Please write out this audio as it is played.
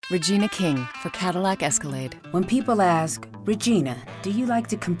Regina King for Cadillac Escalade. When people ask, Regina, do you like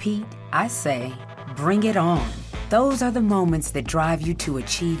to compete? I say, bring it on. Those are the moments that drive you to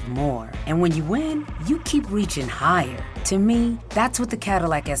achieve more. And when you win, you keep reaching higher. To me, that's what the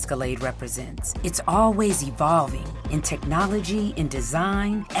Cadillac Escalade represents. It's always evolving in technology, in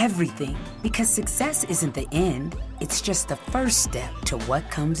design, everything. Because success isn't the end, it's just the first step to what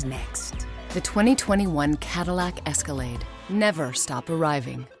comes next. The 2021 Cadillac Escalade. Never stop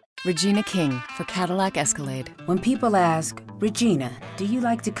arriving. Regina King for Cadillac Escalade. When people ask, Regina, do you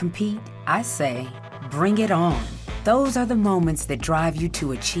like to compete? I say, bring it on. Those are the moments that drive you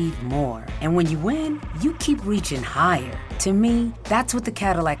to achieve more. And when you win, you keep reaching higher. To me, that's what the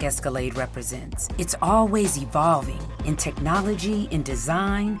Cadillac Escalade represents. It's always evolving in technology, in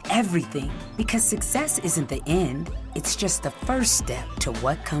design, everything. Because success isn't the end, it's just the first step to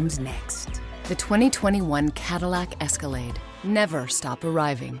what comes next. The 2021 Cadillac Escalade. Never stop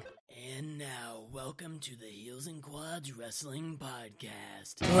arriving. And now, welcome to the Heels and Quads Wrestling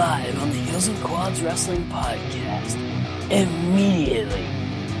Podcast. Live on the Heels and Quads Wrestling Podcast. Immediately.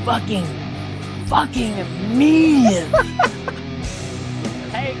 Fucking immediately.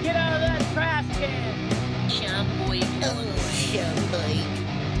 Hey, get out of that trash can. Sean Boy. Oh, Sean Boy.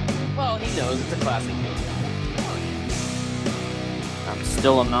 Well, he knows it's a classic movie. I'm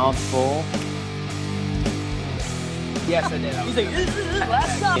still a mouthful. Yes, I did. He's like,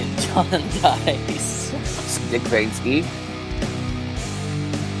 last up. John Dice. Dick Vansky.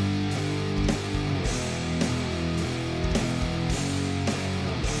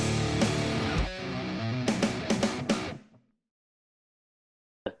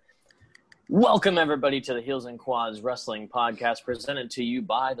 Welcome, everybody, to the Heels and Quads Wrestling Podcast, presented to you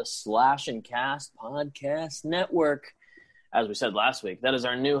by the Slash and Cast Podcast Network. As we said last week, that is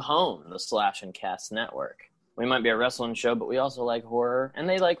our new home, the Slash and Cast Network. We might be a wrestling show, but we also like horror, and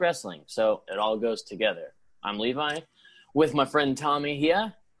they like wrestling, so it all goes together. I'm Levi, with my friend Tommy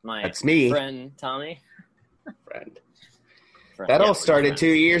here. That's me. Friend Tommy. Friend. That all started friends. 2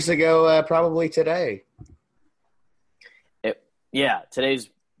 years ago, probably today. Today's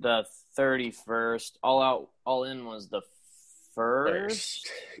the 31st. All in was the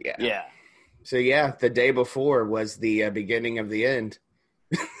first. Yeah. So, the day before was the beginning of the end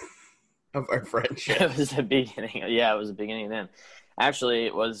of our friendship. It was the beginning. Yeah, it was the beginning then. Actually,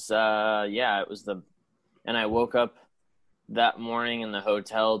 it was, and I woke up that morning in the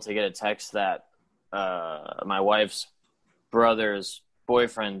hotel to get a text that my wife's brother's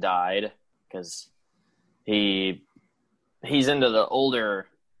boyfriend died because he's into the older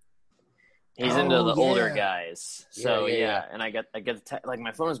guys. So and I get the like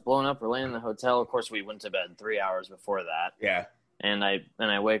my phone was blowing up. We're laying in the hotel. Of course, we went to bed 3 hours before that. Yeah. And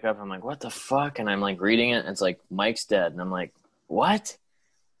I wake up. I'm like, what the fuck? And I'm like reading it. And it's like Mike's dead. And I'm like, what?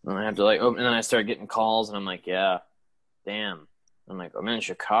 And I have to open. And then I start getting calls. And I'm like, yeah, damn. I'm like, I'm in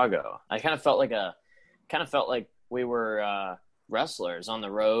Chicago. I kind of felt like we were wrestlers on the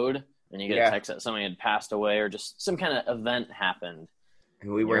road. And you get a text that somebody had passed away or just some kind of event happened.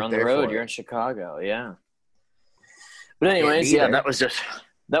 And we weren't on there the road. for You're in Chicago, yeah. But anyways,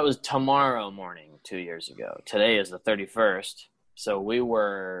 that was tomorrow morning 2 years ago. Today is the 31st, so we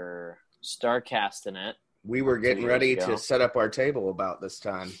were starcasting it. We were getting ready to set up our table about this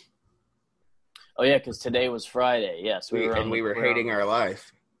time. Oh yeah, because today was Friday. Yes, we were hating our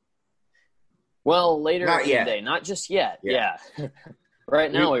life. Well, later not in yet. the day, not just yet. Yeah.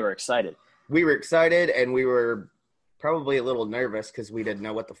 Right now, we were excited. We were excited, and we were probably a little nervous because we didn't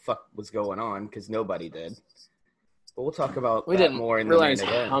know what the fuck was going on because nobody did. But we'll talk about that more in the main event. We didn't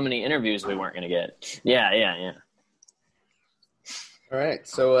realize how many interviews we weren't going to get. Yeah. All right,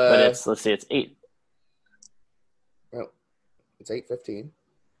 so but let's see, it's 8. Oh, it's 8:15.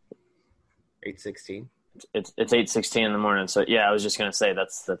 8:16. It's 8:16 in the morning. So yeah, I was just gonna say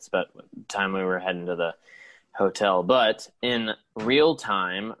that's about the time we were heading to the hotel. But in real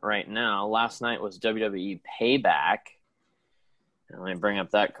time right now, last night was WWE Payback. Let me bring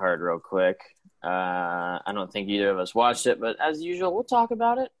up that card real quick. I don't think either of us watched it, but as usual, we'll talk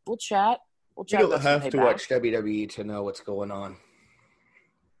about it. We'll chat. You don't have to watch WWE to know what's going on.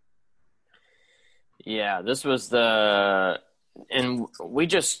 Yeah, this was and we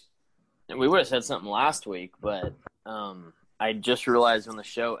would have said something last week, but I just realized when the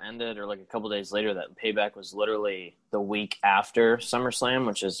show ended or like a couple days later that Payback was literally the week after SummerSlam,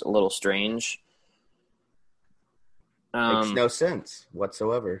 which is a little strange. Makes no sense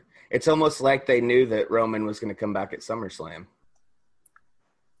whatsoever. It's almost like they knew that Roman was going to come back at SummerSlam.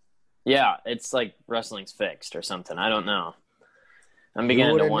 Yeah, it's like wrestling's fixed or something. I don't know. I'm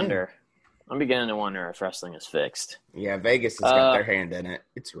beginning to wonder. I'm beginning to wonder if wrestling is fixed. Yeah, Vegas has got their hand in it.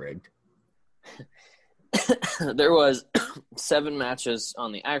 It's rigged. There was 7 matches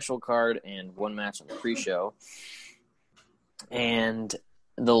on the actual card and 1 match on the pre-show. And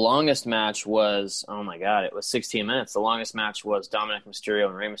the longest match was, oh my God, it was 16 minutes. The longest match was Dominic Mysterio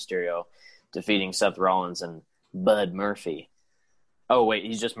and Rey Mysterio defeating Seth Rollins and Bud Murphy. Oh, wait,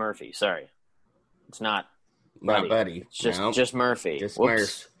 he's just Murphy. Sorry. It's not Buddy. Not Buddy. It's just Murphy. Just Whoops.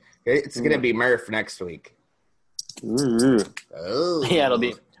 Murph. It's going to be Murph next week. Ooh. Oh. Yeah,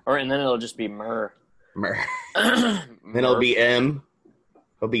 and then it'll just be Murr. Murph. Then it'll be M.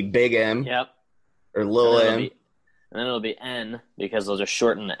 It'll be Big M. Yep. Or Lil M. And then it'll be N because they'll just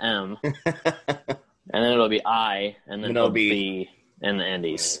shorten the M. And then it'll be I, and then it'll be in the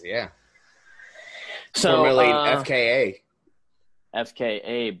Indies. Yeah. So formerly FKA.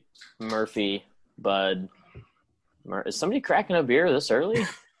 FKA Murphy Bud. Is somebody cracking a beer this early?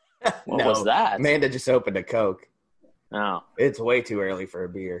 What was that? Amanda just opened a Coke. Oh. It's way too early for a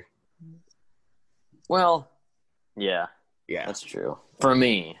beer. Well, yeah. Yeah. That's true. For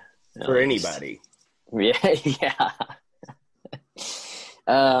me. For anybody. Yeah.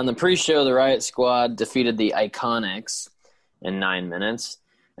 On the pre-show, the Riot Squad defeated the Iconics in 9 minutes.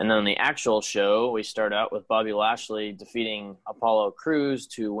 And then on the actual show, we start out with Bobby Lashley defeating Apollo Crews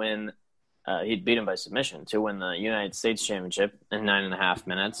to win. He'd beat him by submission to win the United States Championship in 9.5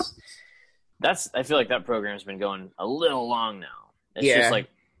 minutes. I feel like that program's been going a little long now. It's just like,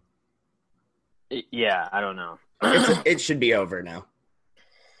 I don't know. It should be over now.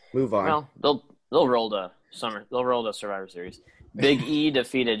 Move on. Well, they'll roll the Survivor Series. Big E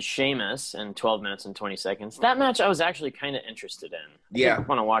defeated Sheamus in 12 minutes and 20 seconds. That match I was actually kind of interested in. I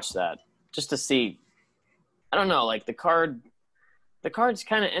want to watch that just to see. I don't know, like the card's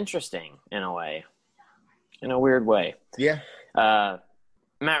kind of interesting in a way, in a weird way. Yeah.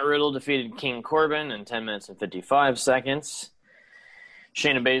 Matt Riddle defeated King Corbin in 10 minutes and 55 seconds.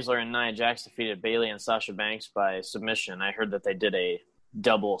 Shayna Baszler and Nia Jax defeated Bayley and Sasha Banks by submission. I heard that they did a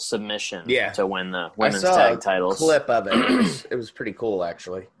double submission to win the women's tag titles. I saw a clip of it. It was pretty cool,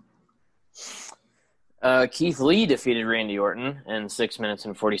 actually. Keith Lee defeated Randy Orton in 6 minutes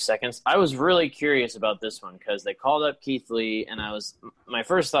and 40 seconds. I was really curious about this one because they called up Keith Lee, and my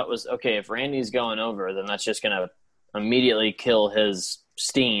first thought was, okay, if Randy's going over, then that's just going to immediately kill his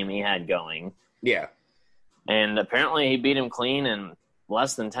steam he had going. Yeah. And apparently he beat him clean in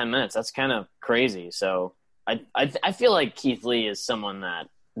less than 10 minutes. That's kind of crazy. So I feel like Keith Lee is someone that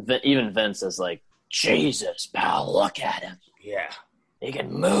even Vince is like, Jesus, pal, look at him. Yeah. He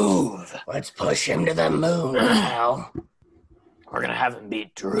can move. Let's push him to the moon, pal. We're going to have him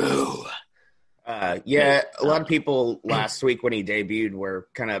beat Drew. A lot of people last week when he debuted were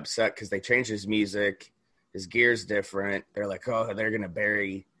kind of upset because they changed his music. His gear's different. They're like, oh, they're going to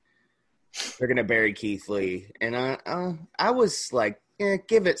bury Keith Lee. And I was like,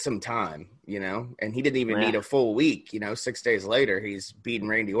 give it some time, and he didn't even need a full week, 6 days later, he's beating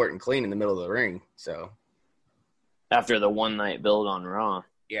Randy Orton clean in the middle of the ring. So after the one night build on Raw.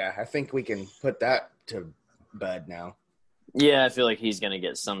 Yeah. I think we can put that to bed now. Yeah. I feel like he's going to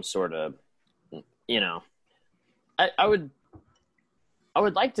get some sort of, I would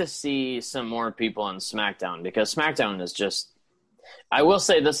like to see some more people on SmackDown because SmackDown is just, I will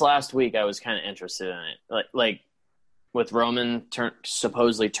say this last week, I was kind of interested in it. Like, with Roman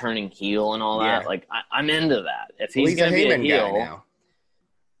supposedly turning heel and all that, like I'm into that. If he's going to be a heel, now.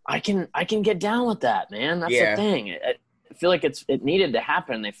 I can get down with that, man. That's the thing. I feel like it needed to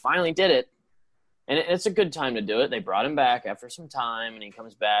happen. They finally did it, and it's a good time to do it. They brought him back after some time, and he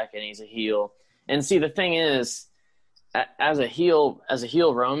comes back, and he's a heel. And see, the thing is, as a heel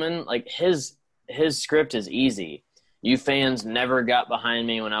Roman, like his script is easy. You fans never got behind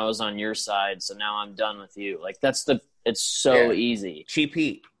me when I was on your side, so now I'm done with you. Like it's so easy. Cheap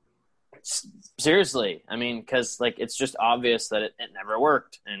heat. Seriously. I mean, because it's just obvious that it never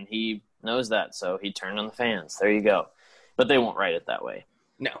worked, and he knows that, so he turned on the fans. There you go. But they won't write it that way.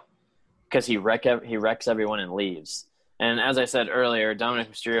 No. Because he wrecks everyone and leaves. And as I said earlier,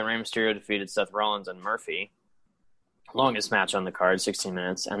 Dominic Mysterio and Rey Mysterio defeated Seth Rollins and Murphy. Longest match on the card, 16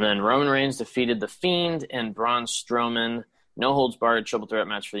 minutes. And then Roman Reigns defeated The Fiend and Braun Strowman. No holds barred triple threat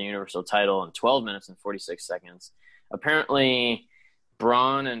match for the Universal title in 12 minutes and 46 seconds. Apparently,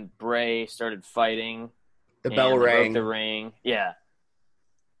 Braun and Bray started fighting. The bell rang. Broke the ring. Yeah.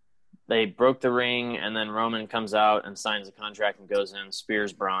 They broke the ring, and then Roman comes out and signs the contract and goes in,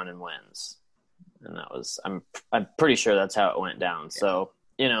 spears Braun, and wins. And that was I'm pretty sure that's how it went down. Yeah. So,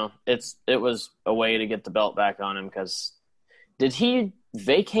 it was a way to get the belt back on him because did he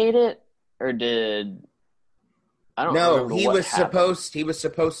vacate it or did I don't No, remember he what was happened.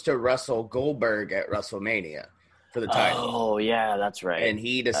 supposed to wrestle Goldberg at WrestleMania for the title. Oh, yeah, that's right. And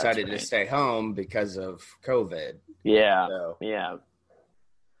he That's decided to right. stay home because of COVID. Yeah, So, yeah,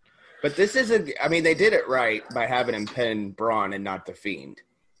 but this is I mean, they did it right by having him pin Braun and not the Fiend,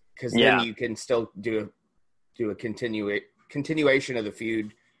 because then Yeah. you can still do a continuation of the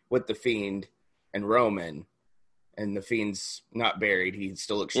feud with the Fiend and Roman, and the Fiend's not buried. He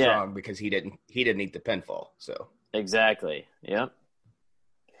still looks Yeah. strong because he didn't eat the pinfall. So exactly. Yep.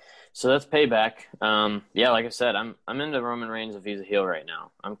 So that's payback. Yeah, like I said, I'm into Roman Reigns if he's a heel right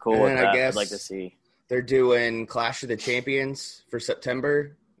now. I'm cool And with then I that. guess I'd like to see. they're doing Clash of the Champions for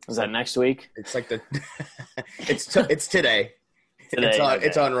September. Is that next week? It's like it's today. Today,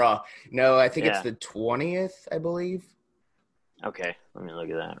 It's okay. on Raw. No, I think it's Yeah. the 20th, I believe. Okay, let me look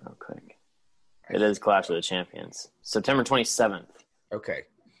at that real quick. It is Clash of the Champions, September 27th. Okay.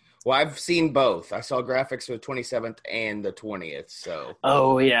 Well, I've seen both. I saw graphics for the 27th and the 20th. So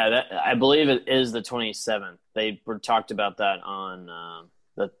Oh yeah, I believe it is the 27th. They talked about that on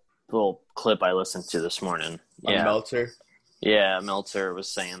the little clip I listened to this morning. on Yeah, Meltzer. yeah, Meltzer was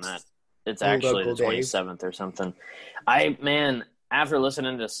saying that it's Old actually Uncle the Dave. 27th or something. After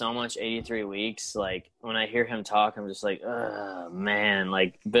listening to so much 83 weeks, like when I hear him talk, I'm just like, man,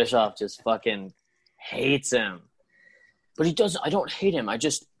 like Bischoff just fucking hates him. But he doesn't. I don't hate him.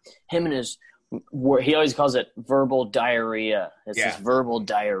 Him and his. He always calls it verbal diarrhea. It's Yeah. this verbal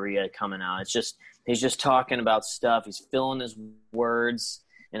diarrhea coming out. It's just he's just talking about stuff. He's filling his words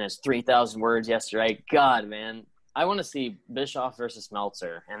in his 3,000 words yesterday. God, man, I want to see Bischoff versus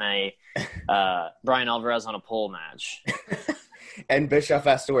Meltzer and a Brian Alvarez on a pole match. And Bischoff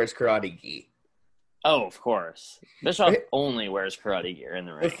has to wear his karate gi. Oh, of course. Bischoff only wears karate gear in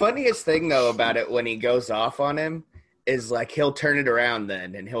the The ring. funniest thing, though, about it when he goes off on him is, like, he'll turn it around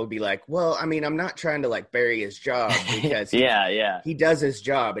then, and he'll be like, well, I mean, I'm not trying to, like, bury his job because Yeah. he does his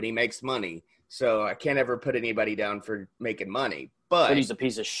job and he makes money, so I can't ever put anybody down for making money. But he's a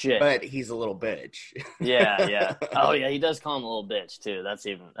piece of shit. But he's a little bitch. Yeah. Oh, yeah, he does call him a little bitch, too. That's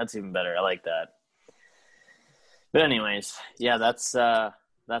even better. I like that. But anyways, yeah, that's that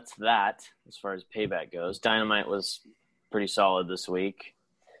as far as payback goes. Dynamite was pretty solid this week.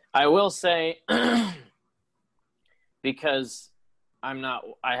 I will say, because I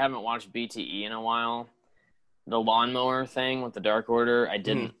haven't watched BTE in a while, the lawnmower thing with the Dark Order, I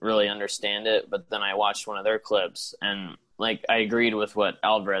didn't really understand it, but then I watched one of their clips, and like I agreed with what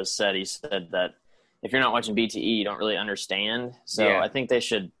Alvarez said. He said that if you're not watching BTE, you don't really understand. So Yeah. I think they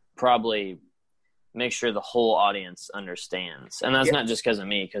should probably make sure the whole audience understands. And that's Yeah. not just because of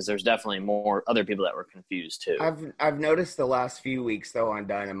me, because there's definitely more other people that were confused too. I've noticed the last few weeks, though, on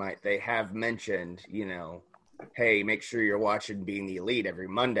Dynamite, they have mentioned, hey, make sure you're watching Being the Elite every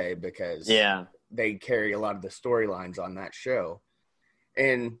Monday because Yeah. they carry a lot of the storylines on that show.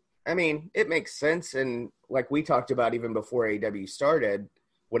 And, I mean, it makes sense. And like we talked about even before AEW started,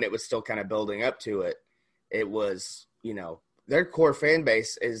 when it was still kind of building up to it, it was, their core fan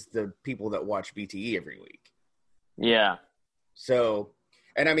base is the people that watch BTE every week. Yeah. So,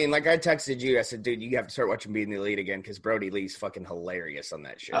 and I mean, like I texted you, I said, dude, you have to start watching Being the Elite again because Brody Lee's fucking hilarious on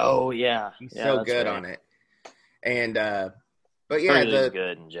that show. Oh, yeah. He's Yeah, so that's good right. on it. And, but yeah, Brody Lee's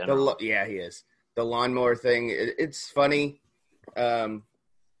good in general. yeah, he is. The lawnmower thing, it's funny. I'm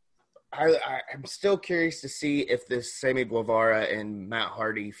still curious to see if this Sammy Guevara and Matt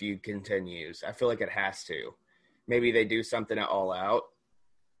Hardy feud continues. I feel like it has to. Maybe they do something at All Out.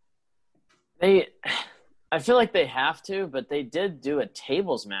 I feel like they have to, but they did do a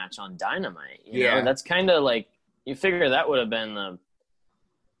tables match on Dynamite. You Yeah. know? That's kind of like, you figure that would have been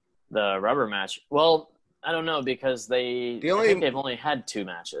the rubber match. Well, I don't know, because I think they've only had 2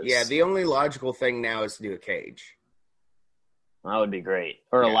 matches. Yeah, the only logical thing now is to do a cage. That would be great.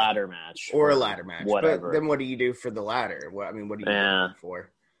 Or a ladder match. Or a ladder match. Whatever. But then what do you do for the ladder? What are you looking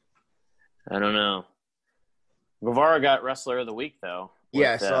for? I don't know. Guevara got Wrestler of the Week, though.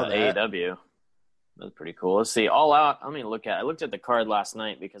 Yeah, I saw that. AEW. That was pretty cool. Let's see. All Out. I looked at the card last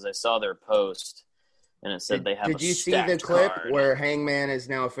night because I saw their post, and it said they have a Did you see stacked the clip card. where Hangman is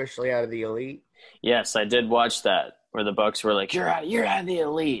now officially out of the Elite? Yes, I did watch that, where the Bucks were like, you're out of the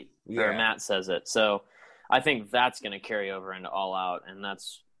Elite. Or Yeah. Matt says it. So I think that's going to carry over into All Out, and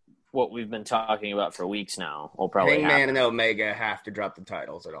that's what we've been talking about for weeks now. Will probably Hangman happen. and Omega have to drop the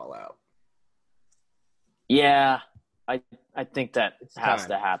titles at All Out. Yeah, I think that It's has time.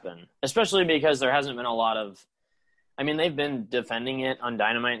 to happen, especially because there hasn't been a lot of. I mean, they've been defending it on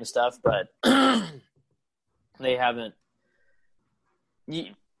Dynamite and stuff, but they haven't.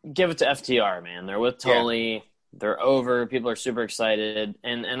 Give it to FTR, man. They're with Tully. Yeah. They're over. People are super excited,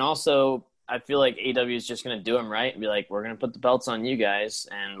 and also I feel like AEW is just going to do them right and be like, we're going to put the belts on you guys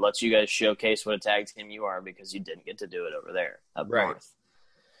and let you guys showcase what a tag team you are because you didn't get to do it over there up north.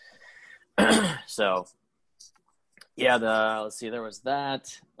 So, yeah, let's see, there was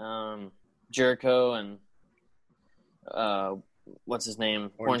that. Jericho and what's his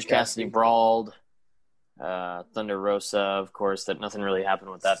name? Orange Cassidy brawled. Thunder Rosa, of course, that nothing really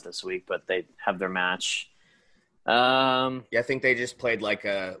happened with that this week, but they have their match. I think they just played like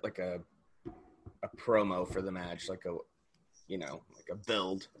a promo for the match, like a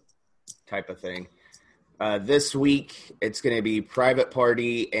build type of thing. This week it's going to be Private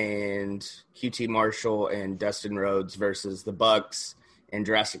Party and QT Marshall and Dustin Rhodes versus the Bucks and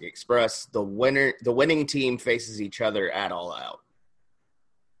Jurassic Express. The winning team faces each other at All Out.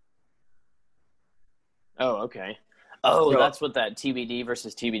 Oh, okay. Oh, so, that's what that TBD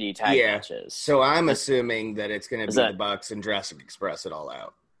versus TBD tag match is. So I'm assuming that it's going to be the Bucks and Jurassic Express at All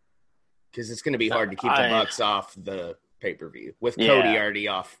Out. Because it's going to be hard to keep the Bucks off the pay-per-view. With Cody already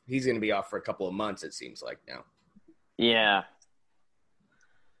off. He's going to be off for a couple of months, it seems like now. Yeah.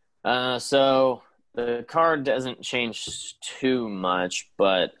 So the card doesn't change too much,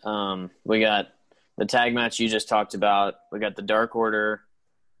 but we got the tag match you just talked about. We got the Dark Order,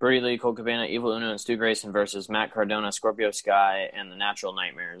 Brody Lee, Colt Cabana, Evil Uno, and Stu Grayson versus Matt Cardona, Scorpio Sky, and the Natural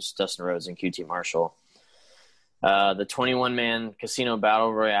Nightmares, Dustin Rhodes and QT Marshall. The 21-man Casino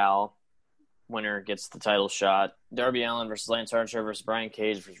Battle Royale winner gets the title shot. Darby Allin versus Lance Archer versus Brian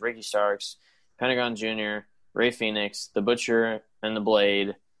Cage versus Ricky Starks, Pentagon Jr., Ray Phoenix, The Butcher and the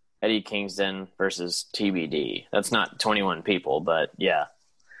Blade, Eddie Kingston versus TBD. That's not 21 people, but yeah.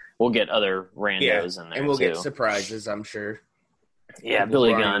 We'll get other randos in there, and we'll too. get surprises, I'm sure. Yeah,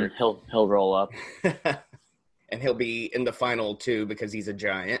 Billy Gunn, he'll roll up. And he'll be in the final two because he's a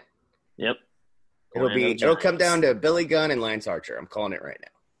giant. Yep. It'll come down to Billy Gunn and Lance Archer. I'm calling it right now.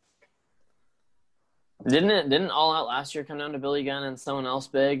 Didn't All Out last year come down to Billy Gunn and someone else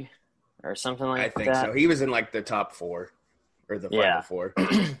big? Or something like that? I think so. He was in like the top four. Or the final four.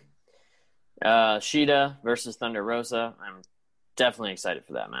 Shida versus Thunder Rosa. I'm definitely excited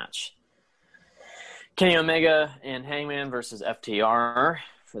for that match. Kenny Omega and Hangman versus FTR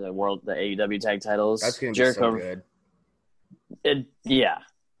for the AEW tag titles. That's going to be so good.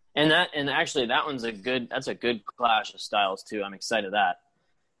 And actually that one's a good clash of styles too. I'm excited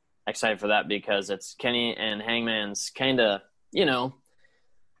for that because it's Kenny and Hangman's kind of,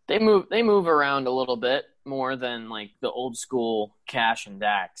 they move around a little bit more than like the old school Cash and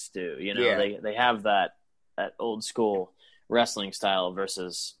Dax do. They have that old school wrestling style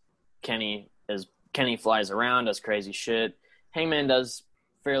versus Kenny flies around, does crazy shit. Hangman does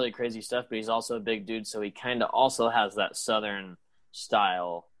fairly crazy stuff, but he's also a big dude, so he kind of also has that Southern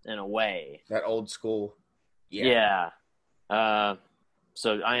style in a way. That old school. Yeah.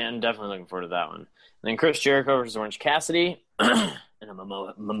 So I am definitely looking forward to that one. And then Chris Jericho versus Orange Cassidy in a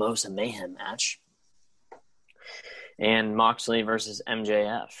Mimosa Mayhem match. And Moxley versus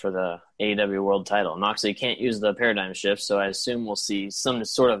MJF for the AEW World title. Moxley can't use the paradigm shift, so I assume we'll see some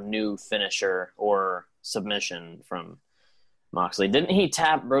sort of new finisher or submission from Moxley. Didn't he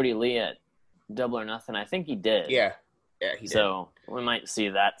tap Brody Lee at Double or Nothing? I think he did. Yeah, he did. So we might see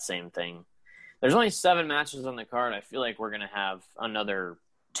that same thing. There's only 7 matches on the card. I feel like we're going to have another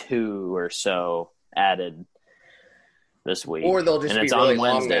 2 or so added this week. Or they'll just be really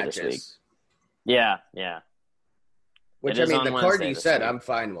long matches. This week. Yeah. Which, the card you said, I'm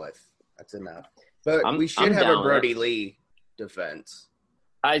fine with. That's enough. But we should have a Brody Lee defense.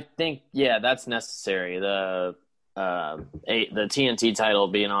 I think, that's necessary. The TNT title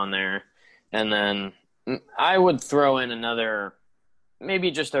being on there. And then I would throw in another, maybe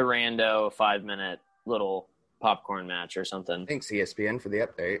just a rando 5-minute little popcorn match or something. Thanks, ESPN, for the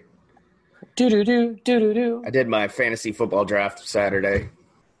update. Do. I did my fantasy football draft Saturday.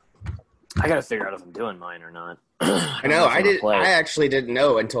 I got to figure out if I'm doing mine or not. I know. I actually didn't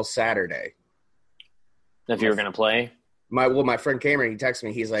know until Saturday. If you were going to play? My friend Cameron, he texted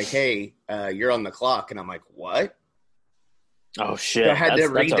me. He's like, hey, you're on the clock. And I'm like, what? Oh, shit. So I had to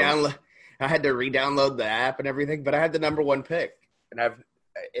re-download the app and everything, but I had the number 1 pick. And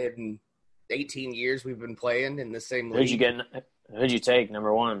in 18 years, we've been playing in the same league. Who'd you take,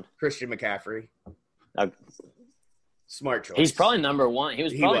 number 1? Christian McCaffrey. Smart choice. He's probably number 1. He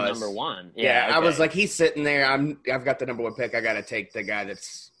was number 1. Yeah, okay. I was like, he's sitting there. I've got the number 1 pick. I got to take the guy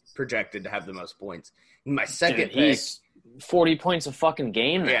that's projected to have the most points. My second pick. He's 40 points a fucking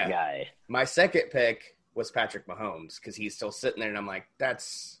game, that guy. My second pick was Patrick Mahomes because he's still sitting there, and I'm like,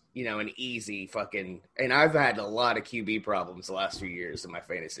 that's an easy fucking. And I've had a lot of QB problems the last few years in my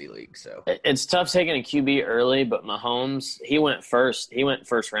fantasy league. So it's tough taking a QB early, but Mahomes, he went first. He went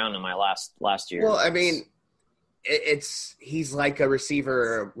first round in my last year. Well, I mean, he's like a receiver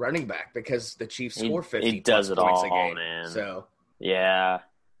or a running back because the Chiefs score 50 he does plus it points all, a game. man. So yeah,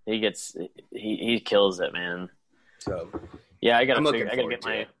 he kills it, man. So yeah, I I'm gotta looking get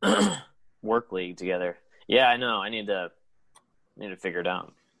forward my work league together. Yeah, I know. I need to figure it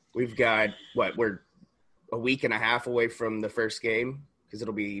out. we've got we're a week and a half away from the first game because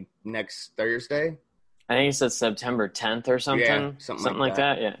it'll be next Thursday. I think it said September 10th or something. Yeah, something like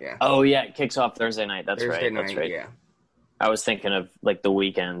that. Yeah. Oh yeah, it kicks off Thursday night. That's Thursday right. night, That's right. yeah. I was thinking of like the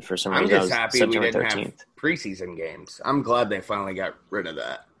weekend for some I'm reason. just happy September we didn't 13th. have preseason games. I'm glad they finally got rid of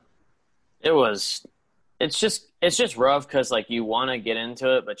that. It's just rough because like you want to get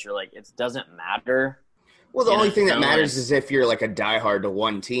into it, but you're like it doesn't matter. Well, the only thing that matters unless- is if you're like a diehard to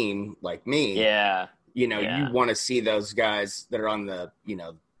one team like me. Yeah. You Yeah. want to see those guys that are on the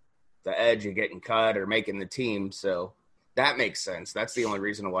the edge of getting cut or making the team. So that makes sense. That's the only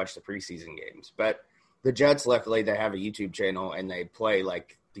reason to watch the preseason games. But the Jets, luckily, they have a YouTube channel and they play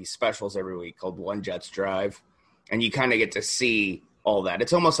like these specials every week called One Jets Drive. And you kind of get to see all that.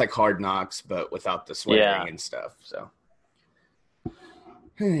 It's almost like Hard Knocks, but without the swearing and stuff. So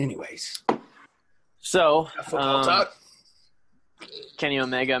anyways. So Football talk. Kenny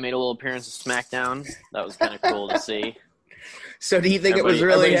Omega made a little appearance of SmackDown. That was kind of cool to see. So do you think it was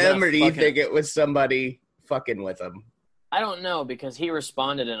really everybody's him or do you fucking- think it was somebody fucking with him? I don't know because he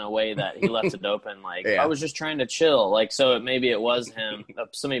responded in a way that he left it open. Like Yeah. I was just trying to chill. Like so, maybe it was him.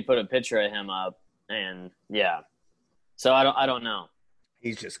 Somebody put a picture of him up, and yeah. So I don't know.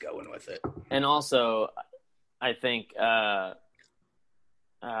 He's just going with it. And also, I think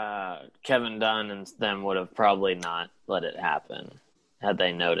Kevin Dunn and them would have probably not let it happen had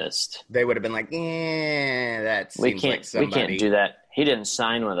they noticed. They would have been like, "Yeah, that seems like We somebody." can't do that. He didn't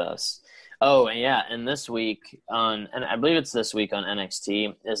sign with us. Oh, and yeah, and this week and I believe it's this week on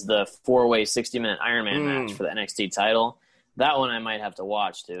NXT is the 4-way 60-minute Iron Man match for the NXT title. That one I might have to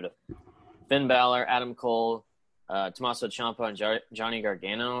watch, dude. Finn Balor, Adam Cole, Tommaso Ciampa, and Johnny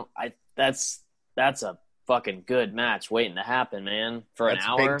Gargano. That's a fucking good match waiting to happen, man. For That's an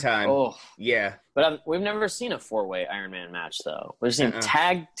hour, big time. Oh, Yeah, but we've never seen a 4-way Iron Man match though. We've seen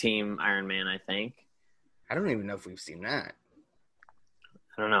tag team Iron Man, I think. I don't even know if we've seen that.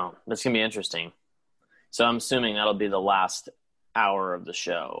 I don't know. That's going to be interesting. So I'm assuming that'll be the last hour of the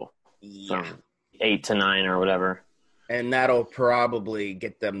show. Yeah, From 8 to 9 or whatever. and that'll probably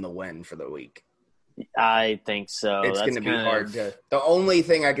get them the win for the week. I think so. It's going to be hard to. The only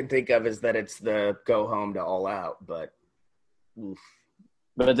thing I can think of is that it's the go home to All Out, but oof.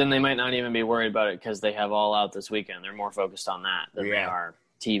 But then they might not even be worried about it because they have All Out this weekend. They're more focused on that than they are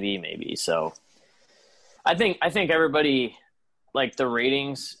TV maybe. So I think everybody, like the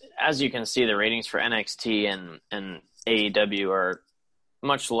ratings, as you can see, the ratings for NXT and AEW are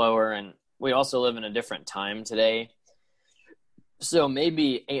much lower. And we also live in a different time today. So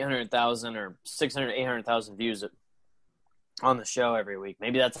maybe 800,000 or 600, 800,000 views on the show every week.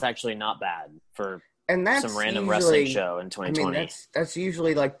 Maybe that's actually not bad for some random wrestling show in 2020. I mean, that's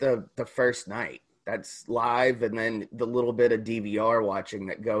usually like the first night. That's live, and then the little bit of DVR watching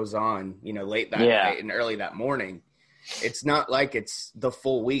that goes on, late that night and early that morning. It's not like it's the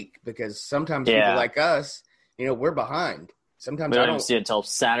full week because sometimes people like us, we're behind. Sometimes we I don't don't see it till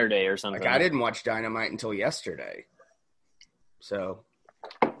Saturday or something. Like I didn't watch Dynamite until yesterday. So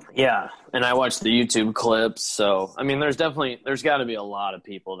yeah, and I watched the YouTube clips. So I mean, there's got to be a lot of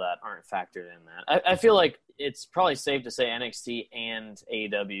people that aren't factored in that. I feel like it's probably safe to say NXT and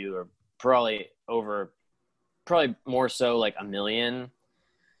AEW are probably more so like 1 million,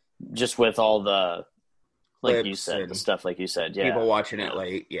 just with all the like you said, the stuff like you said. Yeah, people watching it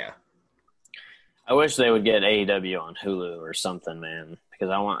late. Yeah. I wish they would get AEW on Hulu or something, man, because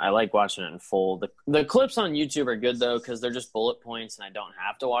I like watching it in full. The clips on YouTube are good though because they're just bullet points and I don't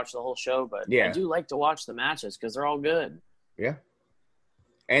have to watch the whole show. But I do like to watch the matches because they're all good. Yeah,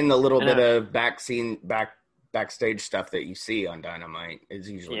 and the little bit of backstage stuff that you see on Dynamite is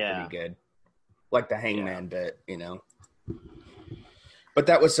usually pretty good, like the Hangman bit, But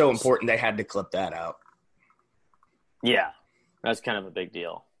that was so important they had to clip that out. Yeah, that's kind of a big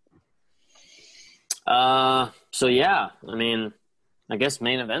deal. So yeah, I mean, I guess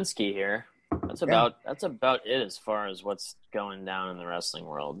main event ski here. That's about it as far as what's going down in the wrestling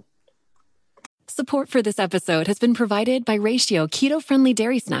world. Support for this episode has been provided by Ratio keto-friendly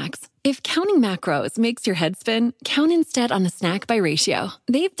dairy snacks. If counting macros makes your head spin, count instead on a Snack by Ratio.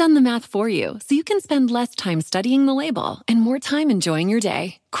 They've done the math for you, so you can spend less time studying the label and more time enjoying your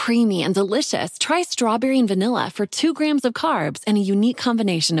day. Creamy and delicious, try strawberry and vanilla for 2 grams of carbs and a unique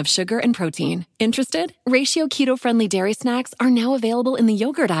combination of sugar and protein. Interested? Ratio keto-friendly dairy snacks are now available in the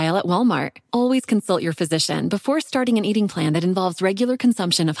yogurt aisle at Walmart. Always consult your physician before starting an eating plan that involves regular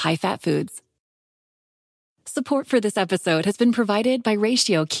consumption of high-fat foods. Support for this episode has been provided by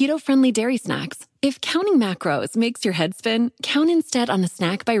Ratio keto-friendly dairy snacks. If counting macros makes your head spin, count instead on a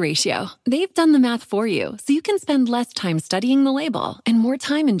Snack by Ratio. They've done the math for you, so you can spend less time studying the label and more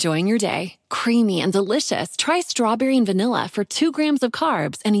time enjoying your day. Creamy and delicious, try strawberry and vanilla for 2 grams of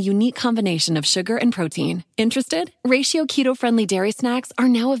carbs and a unique combination of sugar and protein. Interested? Ratio keto-friendly dairy snacks are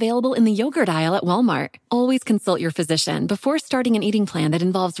now available in the yogurt aisle at Walmart. Always consult your physician before starting an eating plan that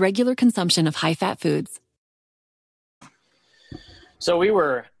involves regular consumption of high-fat foods. So we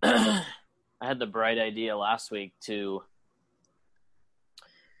were, I had the bright idea last week to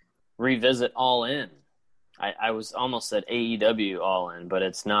revisit All In. I was almost said AEW All In, but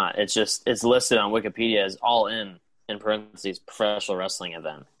it's not. It's listed on Wikipedia as All In parentheses, professional wrestling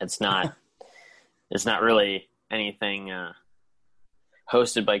event. It's not really anything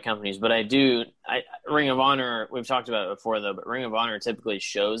hosted by companies, but Ring of Honor, we've talked about it before though, but Ring of Honor typically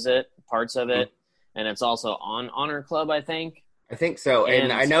shows parts of it, and it's also on Honor Club, I think. I think so,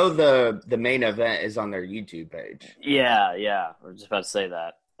 and I know the main event is on their YouTube page. Yeah. We're just about to say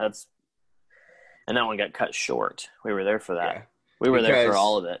that. And that one got cut short. We were there for that. Yeah. We were there for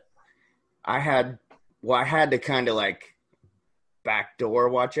all of it. I had to kind of like backdoor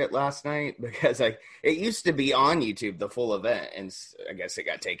watch it last night because it used to be on YouTube, the full event, and I guess it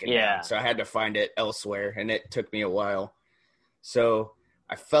got taken down. So I had to find it elsewhere, and it took me a while. So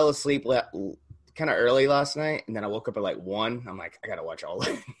I fell asleep kind of early last night, and then I woke up at like 1. I'm like, I gotta watch all of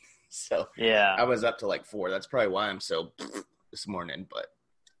it. So yeah, I was up to like 4. That's probably why I'm so this morning. But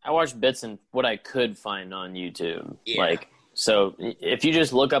I watched bits and what I could find on YouTube. Yeah. So if you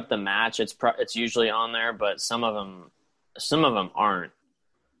just look up the match, it's usually on there, but some of them aren't.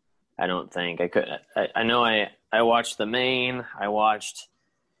 I don't think I know I watched the main. I watched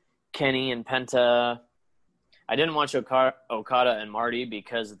Kenny and Penta. I didn't watch Okada and Marty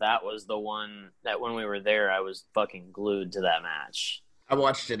because that was the one that when we were there, I was fucking glued to that match. I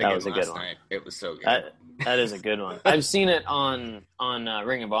watched it again last night. It was so good. That is a good one. I've seen it on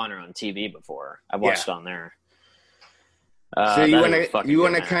Ring of Honor on TV before. I watched it on there. So you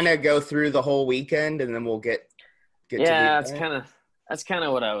want to kind of go through the whole weekend, and then we'll get to that's kind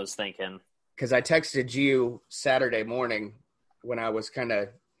of what I was thinking. Because I texted you Saturday morning when I was kind of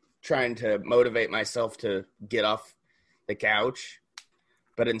trying to motivate myself to get off the couch,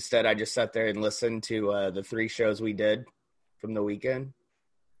 but instead I just sat there and listened to the 3 shows we did from the weekend.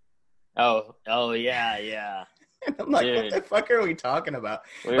 Oh yeah. And I'm like, dude, what the fuck are we talking about?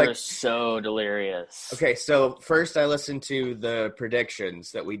 We were so delirious. Okay, so first I listened to the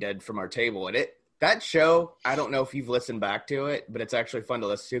predictions that we did from our table, and that show, I don't know if you've listened back to it, but it's actually fun to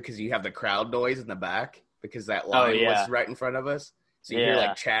listen to because you have the crowd noise in the back because that line was right in front of us. So you hear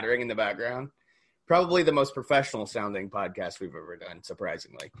like chattering in the background. Probably the most professional sounding podcast we've ever done,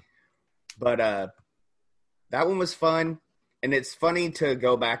 surprisingly. But that one was fun. And it's funny to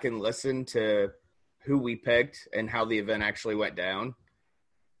go back and listen to who we picked and how the event actually went down.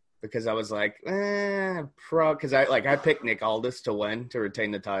 Because I was like, because I picked Nick Aldis to win, to retain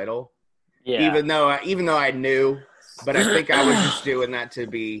the title. Yeah. Even though I knew, but I think I was just doing that to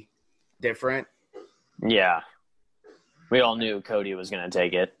be different. Yeah. We all knew Cody was going to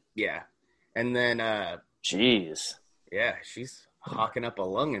take it. Yeah. And then jeez. Yeah, she's hawking up a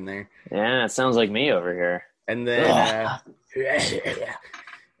lung in there. Yeah, it sounds like me over here. And then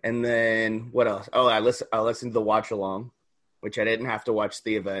and then what else? Oh, I listened to the watch along, which I didn't have to watch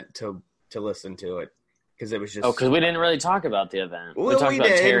the event to listen to it because it was just because we didn't really talk about the event. We talked about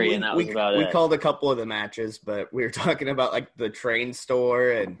Terry, and that was about it. We called a couple of the matches, but we were talking about like the train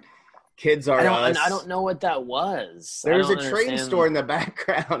store and Kids Are Us. And I don't know what that was. There was a train store in the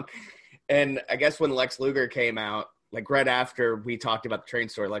background, and I guess when Lex Luger came out, like right after we talked about the train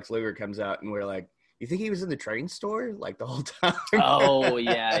store, Lex Luger comes out, and we're like, "You think he was in the train store like the whole time?" Oh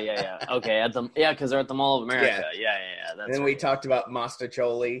yeah. Okay, because they're at the Mall of America. Yeah. That's and then we talked about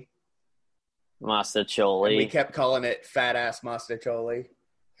Mastacholi. And we kept calling it fat ass Mastacholi.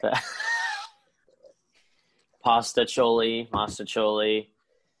 Mastacholi.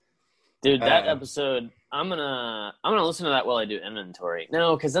 Dude, that episode, I'm gonna listen to that while I do inventory.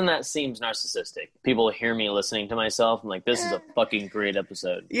 No, because then that seems narcissistic. People hear me listening to myself. I'm like, this is a fucking great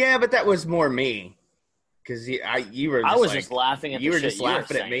episode. Yeah, but that was more me. Because you were. I was just laughing at you the were shit just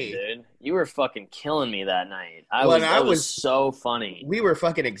laughing you were at me, saying, dude. You were fucking killing me that night. I was so funny. We were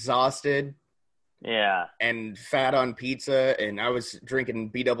fucking exhausted. Yeah. And fat on pizza, and I was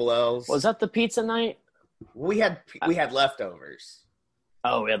drinking BWLs. Was that the pizza night? We had leftovers.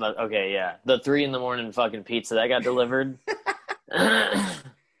 Oh, yeah. Okay, yeah. The 3 a.m. fucking pizza that got delivered.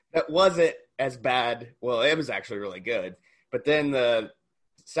 That wasn't as bad. Well, it was actually really good. But then the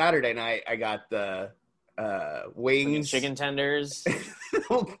Saturday night, I got the wings. Chicken tenders.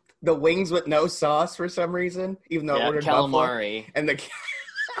 The wings with no sauce for some reason, even though I ordered calamari. Buffalo. And the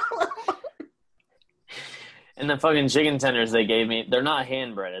and the fucking chicken tenders they gave me, they're not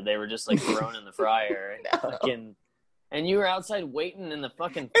hand breaded. They were just like thrown in the fryer. And and you were outside waiting in the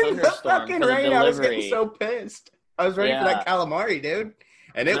fucking thunderstorm for the delivery. I was getting so pissed. I was ready for that calamari, dude.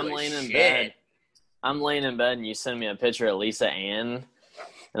 And I'm laying in bed. I'm laying in bed, and you send me a picture of Lisa Ann,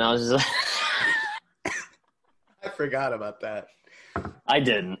 and I was just like, I forgot about that. I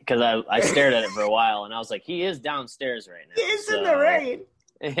didn't, because I stared at it for a while, and I was like, he is downstairs right now. He's in the rain.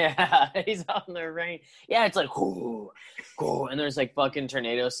 Yeah, he's out in the rain. Yeah, it's like, whoo, whoo, and there's like fucking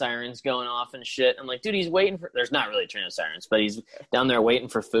tornado sirens going off and shit. I'm like, dude, he's waiting for. There's not really tornado sirens, but he's down there waiting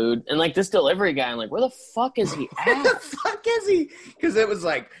for food. And like this delivery guy, I'm like, where the fuck is he at? Where the fuck is he? Because it was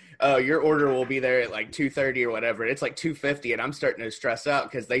like, oh, your order will be there at like 2:30 or whatever. It's like 2:50, and I'm starting to stress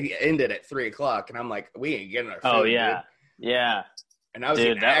out because they ended at 3:00, and I'm like, we ain't getting our food. Oh yeah, dude. Yeah. And I was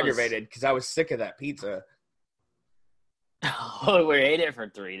getting aggravated because I was sick of that pizza. Oh, we ate it for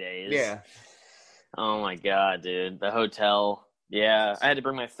 3 days. Yeah. Oh my god, dude. The hotel. Yeah. I had to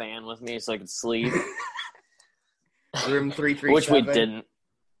bring my fan with me so I could sleep. Room 337. Which we didn't.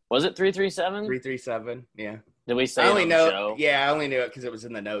 Was it 337? 337, yeah. Did we say I only it on know, the show? Yeah, I only knew it because it was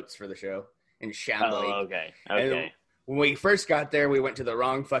in the notes for the show in Chambly. Oh, okay. Okay. And when we first got there, we went to the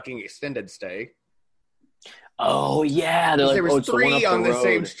wrong fucking extended stay. Oh, yeah. Like, there was 3 on the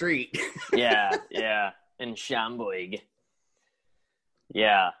same road. street. Yeah. In Chambly.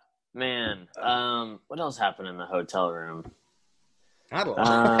 Yeah. Man. What else happened in the hotel room? Not a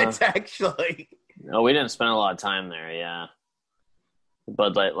lot, actually. No, we didn't spend a lot of time there, yeah.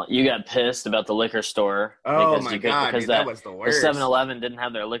 But like, you got pissed about the liquor store. Oh my god, dude, that was the worst. The 7-Eleven didn't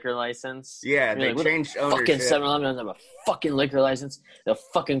have their liquor license. Yeah, they changed ownership. Fucking 7-Eleven doesn't have a fucking liquor license. They'll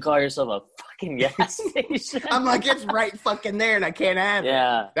fucking call yourself a fucking gas station. I'm like, it's right fucking there, and I can't have it.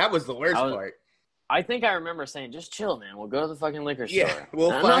 Yeah, that was the worst part. I think I remember saying, "Just chill, man. We'll go to the fucking liquor store." Yeah,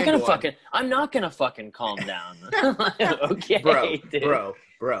 we'll I'm find not gonna fucking calm down. Okay,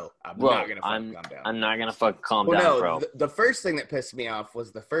 bro. I'm not gonna fucking calm down. I'm not gonna fucking calm down, bro. The first thing that pissed me off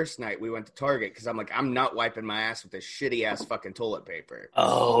was the first night we went to Target because I'm like, I'm not wiping my ass with this shitty ass fucking toilet paper.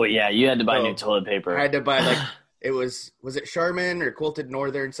 Oh yeah, you had to buy new toilet paper. I had to buy like it was it Charmin or Quilted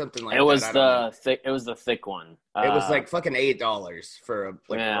Northern, something like that. It was the thick. It was the thick one. It was like fucking $8 for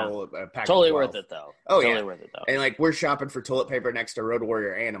a pack. Totally worth it though. Oh totally worth it though. And like we're shopping for toilet paper next to Road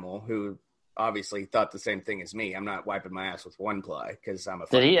Warrior Animal, who obviously thought the same thing as me. I'm not wiping my ass with one ply because I'm a.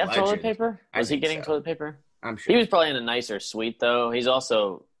 Did he have legend. toilet paper? Was he getting toilet paper? I'm sure he was probably in a nicer suite though. He's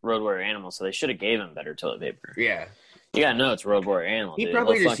also Road Warrior Animal, so they should have gave him better toilet paper. Yeah, you gotta know it's Road Warrior Animal. He dude.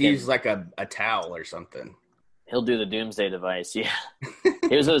 probably just used like a towel or something. He'll do the doomsday device. Yeah,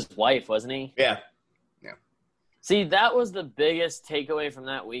 he was with his wife, wasn't he? Yeah. See, that was the biggest takeaway from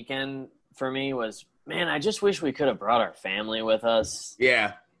that weekend for me was, man, I just wish we could have brought our family with us.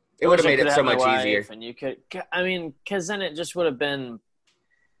 Yeah. It would have made it so much easier. And you could, I mean, because then it just would have been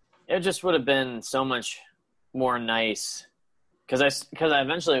so much more nice. Because I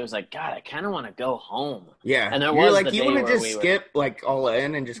eventually was like, God, I kind of want to go home. Yeah. And there You're was like, the you want to just skip like all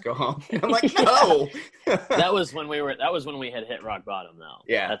in and just go home? And I'm like, no. That was when we had hit rock bottom though.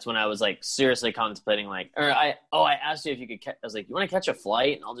 Yeah. That's when I was like seriously contemplating I asked you if you could I was like, you want to catch a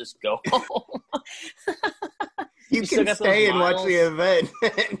flight? And I'll just go home. You can stay and watch the event.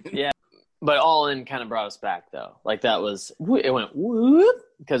 Yeah. But All In kind of brought us back though. Like that was, it went whoop,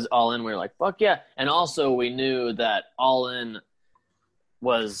 because All In, we were like, fuck yeah. And also we knew that All In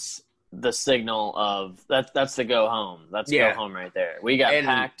was the signal of that's the go home. That's go home right there. We got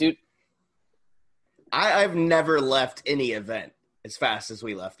packed, dude. I've never left any event as fast as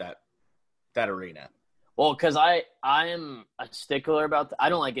we left that arena. Well, because I am a stickler about that. I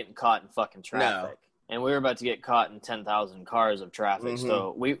don't like getting caught in fucking traffic. No. And we were about to get caught in 10,000 cars of traffic. Mm-hmm.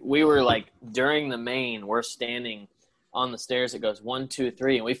 So we were like, during the main, we're standing on the stairs. It goes 1, 2,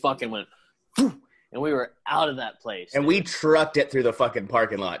 3, and we fucking went, and we were out of that place. And we trucked it through the fucking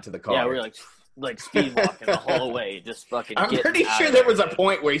parking lot to the car. Yeah, we were like, like speed walking the whole way, just fucking. I'm pretty sure there was a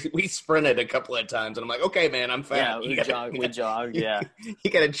point where we sprinted a couple of times, and I'm like, okay, man, I'm fat. Yeah, we jogged. Yeah,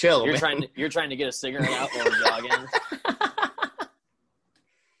 you gotta chill. You're trying to get a cigarette out while we're jogging.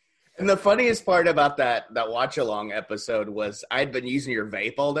 And the funniest part about that watch along episode was I'd been using your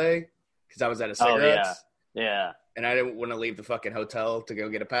vape all day because I was out of cigarettes. Oh yeah. And I didn't want to leave the fucking hotel to go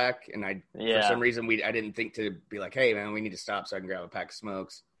get a pack. And for some reason, I didn't think to be like, hey, man, we need to stop so I can grab a pack of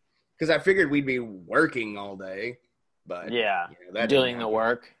smokes. Because I figured we'd be working all day. But yeah, that doing the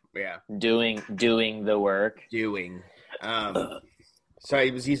work. Yeah. Doing the work. So I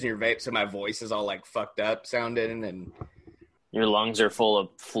was using your vape, so my voice is all like fucked up sounding. And your lungs are full of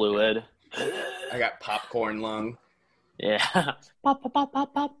fluid. I got popcorn lung. Yeah. Pop, pop, pop,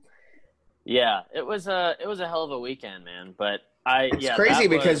 pop, pop. Yeah, it was a hell of a weekend, man. But it's crazy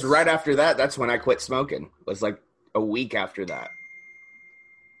because right after that, that's when I quit smoking. It was like a week after that.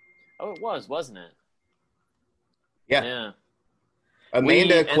 Oh, it was, wasn't it? Yeah. Yeah.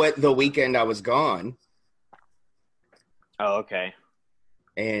 Amanda quit the weekend I was gone. Oh, okay.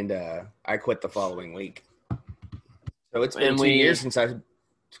 And I quit the following week. So it's been 2 years since I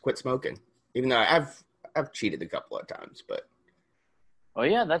quit smoking. Even though I've cheated a couple of times, but. Oh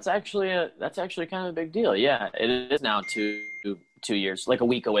yeah, that's actually kind of a big deal. Yeah, it is now 2 years, like a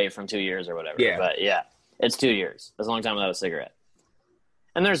week away from 2 years or whatever. Yeah. But yeah, it's 2 years. That's a long time without a cigarette.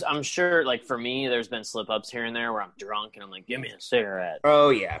 And I'm sure, like for me, there's been slip ups here and there where I'm drunk and I'm like, give me a cigarette. Oh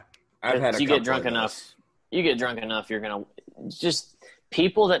yeah, I've had. You get drunk enough, you're gonna just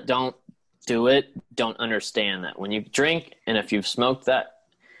people that don't do it don't understand that when you drink and if you've smoked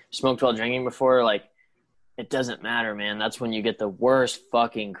while drinking before, like. It doesn't matter, man. That's when you get the worst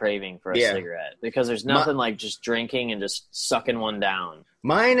fucking craving for a cigarette because there's nothing like just drinking and just sucking one down.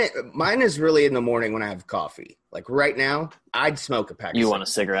 Mine is really in the morning when I have coffee. Like right now, I'd smoke a pack. You want a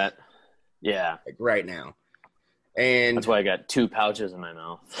cigarette? Yeah. Like right now. And that's why I got 2 pouches in my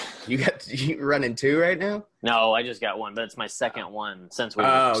mouth. You running 2 right now? No, I just got one, but it's my second one since we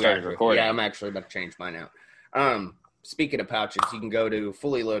started recording. Yeah, I'm actually about to change mine out. Speaking of pouches, you can go to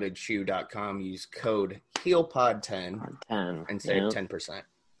fullyloadedshoe.com, use code HEALPOD10 and save 10%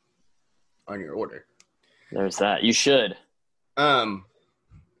 on your order. There's that. You should. I'm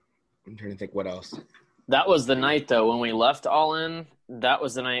trying to think what else. That was the night, though, when we left All In. That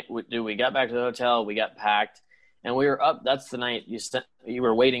was the night, we got back to the hotel, we got packed, and we were up. That's the night you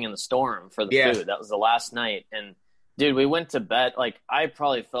were waiting in the storm for the food. That was the last night, and dude, we went to bed. Like, I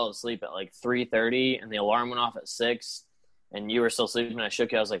probably fell asleep at like 3:30, and the alarm went off at 6, and you were still sleeping. And I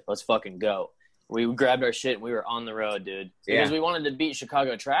shook you. I was like, "Let's fucking go." We grabbed our shit, and we were on the road, dude. Because we wanted to beat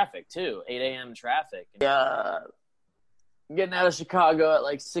Chicago traffic too, 8 a.m. traffic. Getting out of Chicago at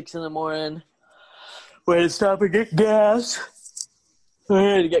like 6 in the morning. We had to stop and get gas. We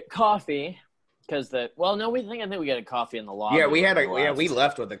had to get coffee because I think we got a coffee in the lobby. Yeah, we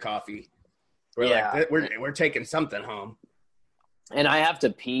left with the coffee. We're taking something home. And I have to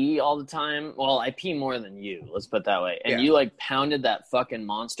pee all the time. Well, I pee more than you. Let's put it that way. And you like pounded that fucking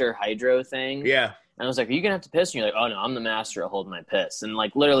Monster Hydro thing. Yeah. And I was like, "Are you gonna have to piss?" And you're like, "Oh no, I'm the master at holding my piss." And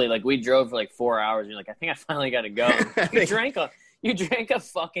like literally, like we drove for like 4 hours. And you're like, "I think I finally got to go." You drank a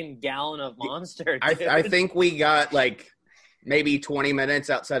fucking gallon of Monster. Dude. I think we got like maybe 20 minutes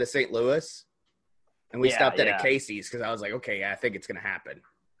outside of St. Louis, and we stopped at a Casey's because I was like, "Okay, I think it's gonna happen."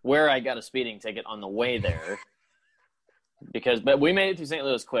 Where I got a speeding ticket on the way there. But we made it through St.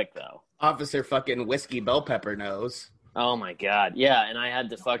 Louis quick, though. Officer fucking Whiskey Bell Pepper knows. Oh, my God. Yeah, and I had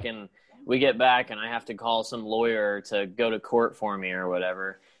to we get back, and I have to call some lawyer to go to court for me or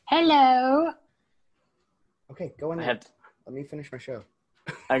whatever. Hello. Okay, go on ahead. Let me finish my show.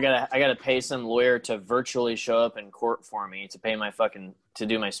 I gotta pay some lawyer to virtually show up in court for me to pay to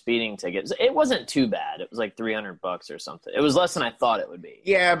do my speeding ticket. It wasn't too bad. It was like $300 or something. It was less than I thought it would be.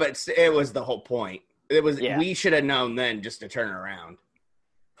 Yeah, but it was the whole point. It was we should have known then just to turn around.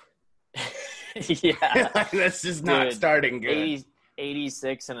 Yeah, that's just not starting good.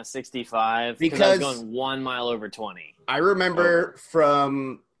 86 and a 65 because I was going 1 mile over 20. I remember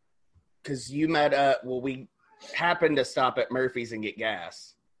because you met we happened to stop at Murphy's and get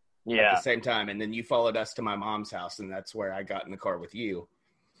gas at the same time, and then you followed us to my mom's house, and that's where I got in the car with you.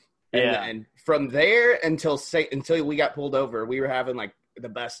 And from there until we got pulled over, we were having like the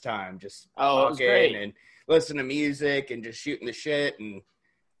best time, just walking and listening to music and just shooting the shit and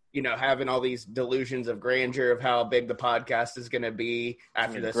having all these delusions of grandeur of how big the podcast is going to be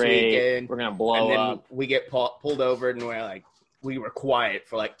after this weekend. We're going to blow and then up. We get pulled over and we were quiet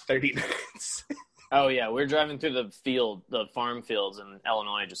for like 30 minutes. Oh yeah, we're driving through the farm fields in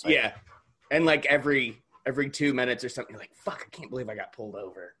Illinois, just like and like every 2 minutes or something, you're like, "Fuck, I can't believe I got pulled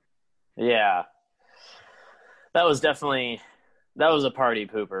over." Yeah. That was a party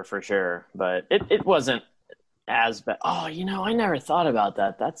pooper for sure, but it wasn't as bad. Oh, I never thought about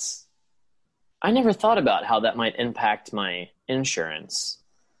that. I never thought about how that might impact my insurance.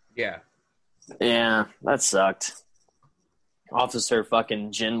 Yeah. Yeah, that sucked. Officer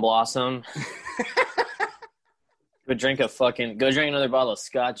fucking Gin Blossom. Go drink another bottle of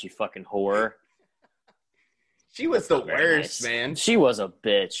scotch, you fucking whore. She was the Very worst, nice. man. She was a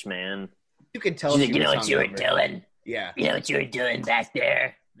bitch, man. You could tell She's she like, you know was what you were hungover. doing? Yeah. You know what you were doing back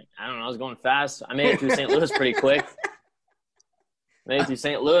there? I don't know, I was going fast. I made it through St. Louis pretty quick. Made it through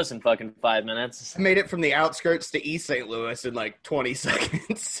St. Louis in fucking 5 minutes. I made it from the outskirts to East St. Louis in like 20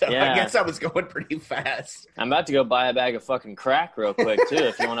 seconds. So Yeah. I guess I was going pretty fast. I'm about to go buy a bag of fucking crack real quick, too,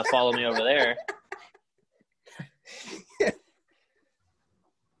 if you want to follow me over there.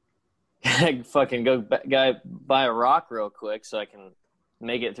 Fucking go buy a rock real quick so I can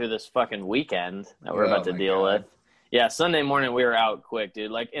make it through this fucking weekend that we're about to my deal God. with. Yeah, Sunday morning we were out quick,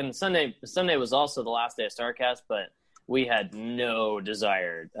 dude. Like, and Sunday was also the last day of StarCast, but we had no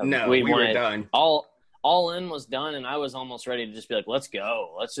desire. No, we were wanted- done. All in was done, and I was almost ready to just be like, let's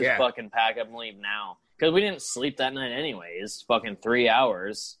go. Let's just fucking pack up and leave now. Because we didn't sleep that night anyways. Fucking 3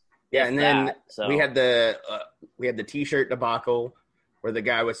 hours. Yeah, if and then that, so. we had the T-shirt debacle where the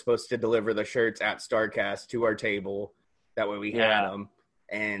guy was supposed to deliver the shirts at StarCast to our table. That way we had them,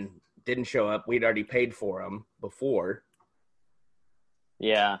 and didn't show up. We'd already paid for them before.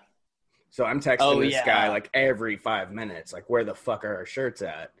 Yeah. So I'm texting this yeah. guy like every 5 minutes, like, where the fuck are our shirts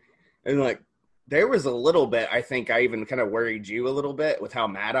at? And like, there was a little bit, I think I even kind of worried you a little bit with how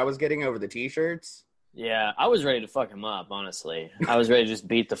mad I was getting over the T-shirts. Yeah, I was ready to fuck him up, honestly. I was ready to just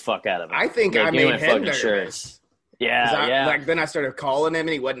beat the fuck out of him. I think Like, I give me made my him fucking nervous. shirts. Yeah, yeah. Like, then I started calling him and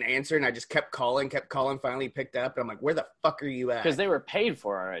he wasn't answering. I just kept calling. Finally picked up. And I'm like, where the fuck are you at? Because they were paid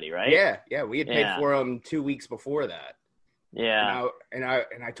for already, right? Yeah. We had paid for them 2 weeks before that. Yeah. And I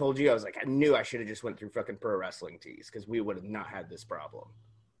told you, I was like, I knew I should have just went through fucking pro wrestling tees because we would have not had this problem.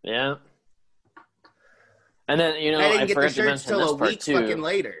 Yeah. And then, I didn't get the forgot to shirts mention till this a part week too. fucking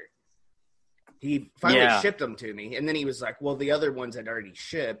later. He finally Yeah. shipped them to me, and then he was like, well, the other ones had already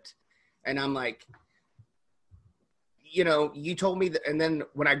shipped. And I'm like, you told me that. And then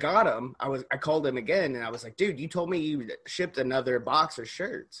when I got them, I called him again, and I was like, dude, you told me you shipped another box of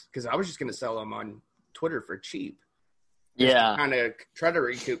shirts because I was just going to sell them on Twitter for cheap. Yeah. Kind of try to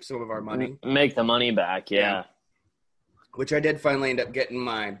recoup some of our money. Make the money back, yeah. Which I did finally end up getting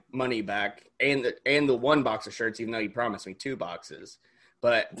my money back and the one box of shirts, even though he promised me 2 boxes.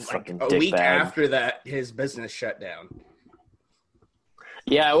 But like Fucking a week dickbag. after that, his business shut down.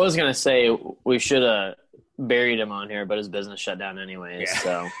 Yeah, I was going to say we should have buried him on here, but his business shut down anyways. Yeah.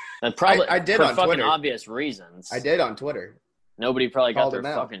 So and probably I did for on fucking Twitter. obvious reasons. I did on Twitter. Nobody probably got Called their him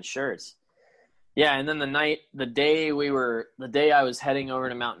out. fucking shirts. Yeah, and then the day I was heading over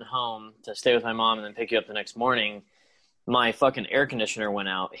to Mountain Home to stay with my mom and then pick you up the next morning, my fucking air conditioner went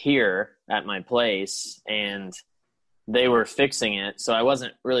out here at my place and they were fixing it. So I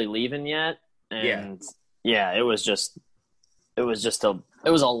wasn't really leaving yet. And it was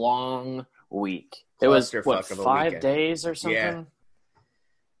a long week. It was what, Clusterfuck of a 5 weekend. days or something? Yeah.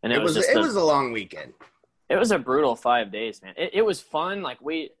 And It was a long weekend. it was a brutal 5 days, man. It was fun. Like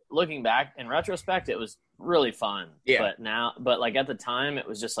looking back in retrospect, it was really fun. Yeah. But like at the time, it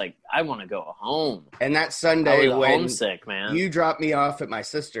was just like, I want to go home. And that I Sunday was when homesick, man. you dropped me off at my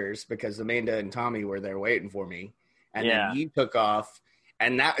sister's because Amanda and Tommy were there waiting for me. And then you took off.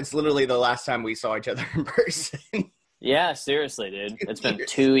 And that is literally the last time we saw each other in person. Yeah, seriously, dude. It's been years.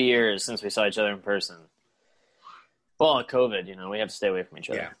 2 years since we saw each other in person. Well, COVID, we have to stay away from each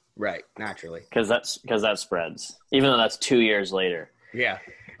other. Yeah, right. Naturally. Because that spreads, even though that's 2 years later. Yeah.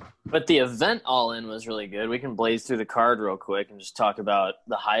 But the event all in was really good. We can blaze through the card real quick and just talk about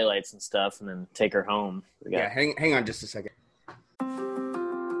the highlights and stuff and then take her home. Yeah, hang on just a second.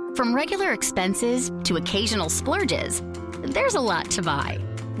 From regular expenses to occasional splurges, there's a lot to buy.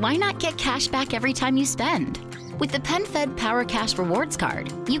 Why not get cash back every time you spend? With the PenFed Power Cash Rewards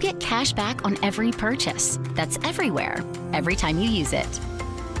Card, you get cash back on every purchase. That's everywhere, every time you use it.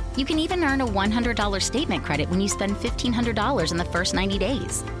 You can even earn a $100 statement credit when you spend $1,500 in the first 90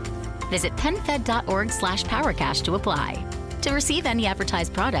 days. Visit PenFed.org/PowerCash to apply. To receive any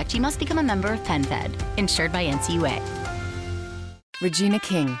advertised product, you must become a member of PenFed, insured by NCUA. Regina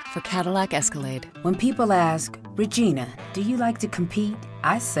King for Cadillac Escalade. When people ask, Regina, do you like to compete?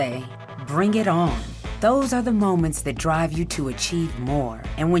 I say, bring it on. Those are the moments that drive you to achieve more.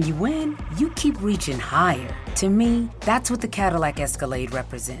 And when you win, you keep reaching higher. To me, that's what the Cadillac Escalade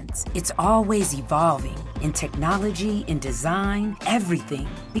represents. It's always evolving in technology, in design, everything.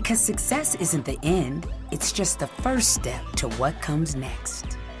 Because success isn't the end, it's just the first step to what comes next.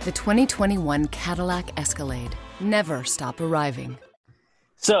 The 2021 Cadillac Escalade. Never stop arriving.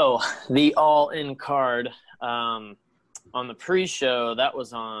 So, the all-in card on the pre-show, that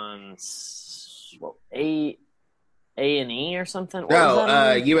was on A&E or something? What was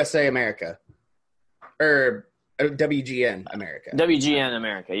that on? USA America. Or WGN America. WGN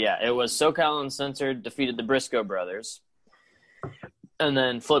America, yeah. It was SoCal Uncensored defeated the Briscoe brothers. And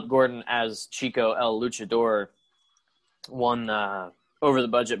then Flip Gordon as Chico El Luchador won over the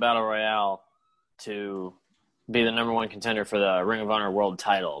budget Battle Royale to be the number one contender for the Ring of Honor World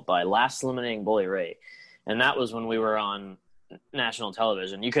title by last eliminating Bully Ray. And that was when we were on national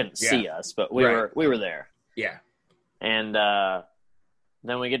television. You couldn't see us, but we were there. Yeah. And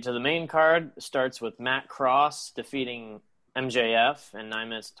then we get to the main card. It starts with Matt Cross defeating MJF in 9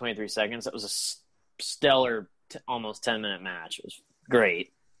 minutes and 23 seconds. That was a stellar, almost 10-minute match. It was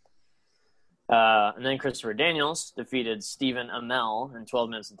great. And then Christopher Daniels defeated Stephen Amell in 12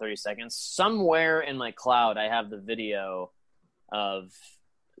 minutes and 30 seconds. Somewhere in my cloud, I have the video of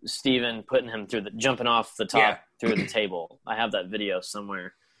Stephen putting him jumping off the top through the table. I have that video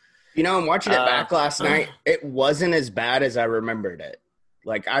somewhere. You know, I'm watching it back last night. It wasn't as bad as I remembered it.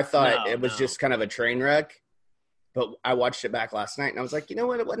 Like, I thought it was just kind of a train wreck. But I watched it back last night, and I was like, you know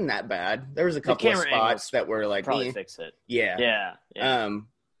what? It wasn't that bad. There was a couple of spots that were like, probably fix it. Yeah.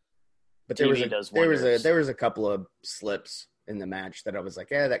 But there was a couple of slips in the match that I was like,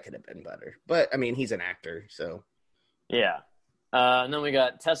 that could have been better. But I mean, he's an actor, so yeah. And then we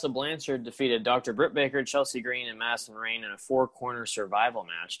got Tessa Blanchard defeated Dr. Britt Baker, Chelsea Green, and Madison Rayne in a 4-corner survival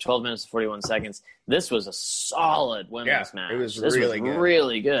match, 12 minutes and 41 seconds. This was a solid women's match. It was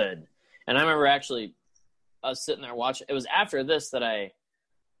really good. And I remember actually sitting there watching. It was after this that I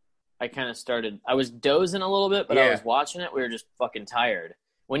kind of started. I was dozing a little bit, but I was watching it. We were just fucking tired.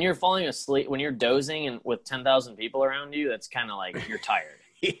 When you're falling asleep, when you're dozing and with 10,000 people around you, that's kind of like you're tired.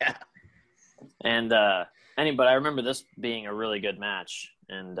 Yeah. And but I remember this being a really good match,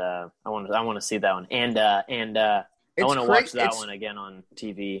 and I want to see that one, and I want to watch that one again on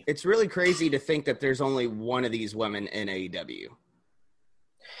TV. It's really crazy to think that there's only one of these women in AEW.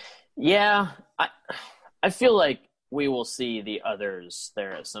 Yeah, I feel like we will see the others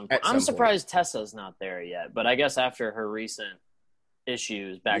there at some point. I'm surprised Tessa's not there yet, but I guess after her recent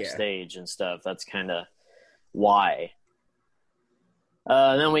issues backstage and stuff, that's kind of why.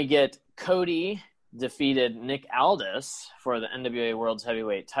 Then we get Cody defeated Nick Aldis for the NWA World's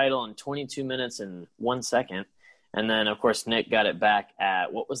Heavyweight title in 22 minutes and 1 second. And then, of course, Nick got it back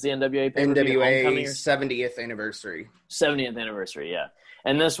at, what was the NWA pay-per-view? NWA 70th anniversary. 70th anniversary, yeah.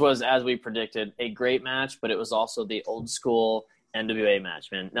 And this was, as we predicted, a great match, but it was also the old school NWA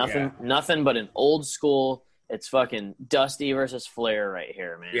match, man. Nothing but an old school. It's fucking Dusty versus Flair right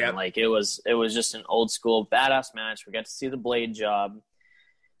here, man. Yep. Like, it was just an old school badass match. We got to see the blade job.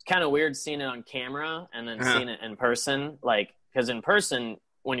 It's kind of weird seeing it on camera and then seeing it in person. Like, because in person,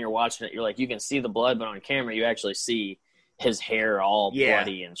 when you're watching it, you're like, you can see the blood, but on camera, you actually see his hair all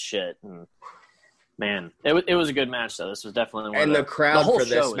bloody and shit. And man, it was a good match, though. This was definitely one and of the crowd whole for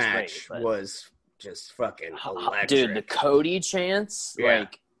this show match was just fucking electric. Dude, the Cody chants,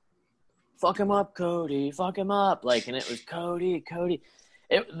 like, fuck him up, Cody, fuck him up. Like, and it was Cody.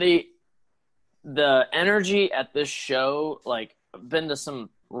 The energy at this show, like, I've been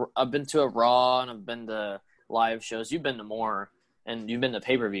to a Raw and I've been to live shows. You've been to more and you've been to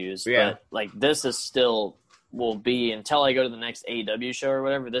pay-per-views. Yeah. But, like, this is still will be until I go to the next AEW show or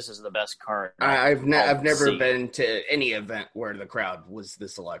whatever. This is the best card. I've never been to any event where the crowd was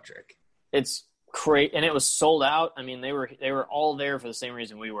this electric. It's great, and it was sold out. I mean, they were all there for the same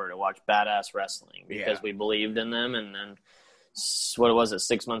reason we were, to watch badass wrestling because we believed in them. And then what was it?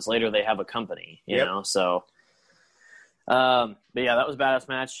 6 months later, they have a company, you know. So, but yeah, that was a badass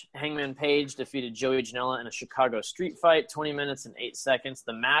match. Hangman Page defeated Joey Janela in a Chicago street fight, 20 minutes and 8 seconds.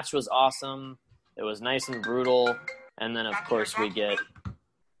 The match was awesome. It was nice and brutal. And then, of course, we get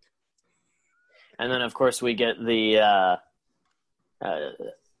the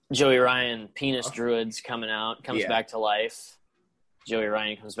Joey Ryan penis druids comes back to life. Joey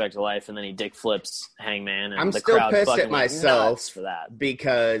Ryan comes back to life, and then he dick flips Hangman. And I'm the still crowd pissed fucking at myself for that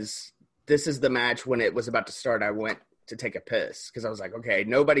because this is the match when it was about to start. I went to take a piss because I was like, okay,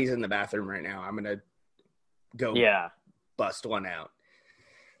 nobody's in the bathroom right now. I'm gonna go bust one out.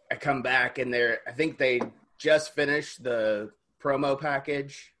 I come back and I think they just finished the promo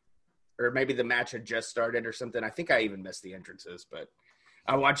package or maybe the match had just started or something. I think I even missed the entrances, but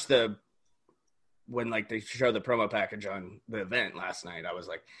I watched when like they show the promo package on the event last night. I was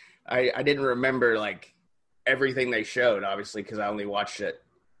like, I didn't remember like everything they showed, obviously, because I only watched it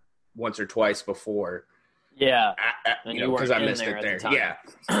once or twice before. Yeah, because I missed it there. Yeah.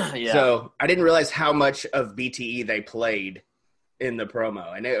 Yeah. So I didn't realize how much of BTE they played in the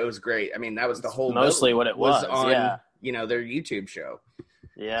promo, and it was great. I mean, that was the whole mostly what it was on yeah. Their YouTube show.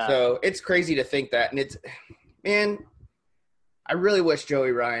 Yeah. So it's crazy to think that, and it's, man, I really wish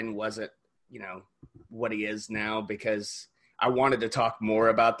Joey Ryan wasn't what he is now, because I wanted to talk more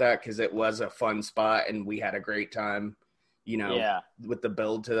about that, because it was a fun spot and we had a great time with the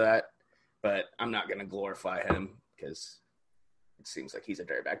build to that. But I'm not going to glorify him because it seems like he's a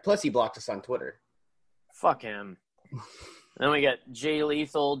dirtbag. Plus, he blocked us on Twitter. Fuck him. Then we got Jay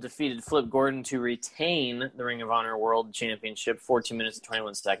Lethal defeated Flip Gordon to retain the Ring of Honor World Championship, 14 minutes and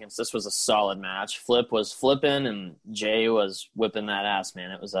 21 seconds. This was a solid match. Flip was flipping and Jay was whipping that ass, man.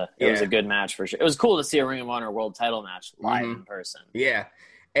 It was a good match for sure. It was cool to see a Ring of Honor World title match live in person. Yeah.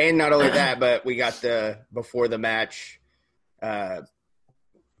 And not only that, but we got before the match,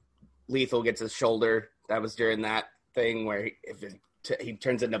 Lethal gets his shoulder. That was during that thing where he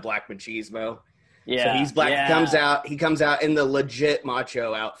turns into Black Machismo. Yeah. So he's black. Yeah. He comes out in the legit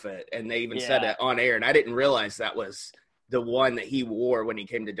macho outfit, and they even said it on air. And I didn't realize that was the one that he wore when he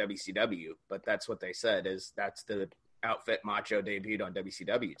came to WCW, but that's what they said, is that's the outfit Macho debuted on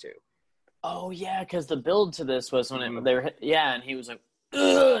WCW too. Oh yeah, because the build to this was when they were and he was like,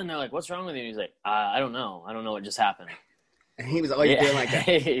 ugh, and they're like, "What's wrong with you?" And he's like, "I don't know what just happened." And he was always doing like that,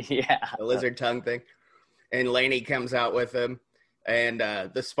 the lizard tongue thing. And Laney comes out with him, and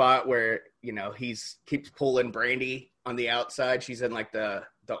the spot where he's keeps pulling Brandy on the outside. She's in like the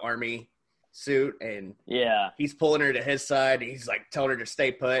army suit, and he's pulling her to his side. He's like telling her to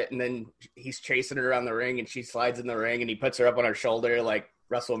stay put, and then he's chasing her around the ring, and she slides in the ring, and he puts her up on her shoulder like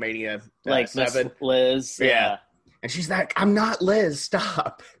WrestleMania like 7. Liz, yeah. And she's like, "I'm not Liz.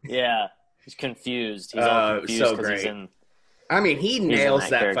 Stop." Yeah, he's confused. He's all confused so great. He nails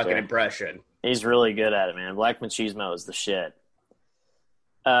that fucking impression. He's really good at it, man. Black Machismo is the shit.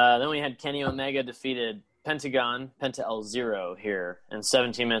 Then we had Kenny Omega defeated Penta El Zero here in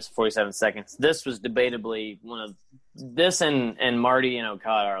 17 minutes and 47 seconds. This was debatably this and Marty and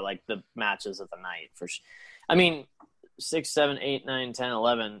Okada are like the matches of the night for sure. I mean, 6, 7, 8, 9, 10,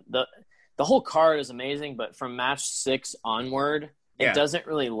 11. The whole card is amazing, but from match 6 onward, it doesn't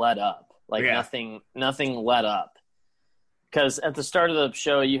really let up. Like nothing let up. Because at the start of the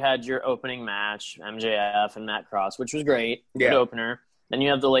show, you had your opening match, MJF and Matt Cross, which was great. Good opener. Then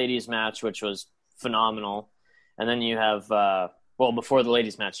you have the ladies match, which was phenomenal. And then you have, before the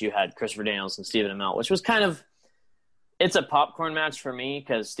ladies match, you had Christopher Daniels and Stephen Amell, which was it's a popcorn match for me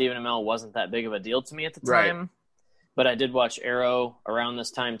because Stephen Amell wasn't that big of a deal to me at the time. Right. But I did watch Arrow around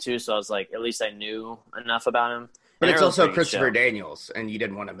this time too, so I was like, at least I knew enough about him. But it's also Christopher Daniels, and you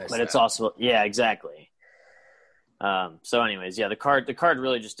didn't want to miss that. But it's also, exactly. So anyways, the card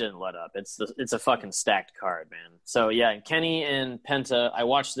really just didn't let up. It's a fucking stacked card, man. So Kenny and Penta, I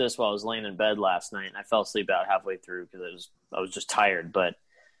watched this while I was laying in bed last night, and I fell asleep about halfway through because I was just tired. But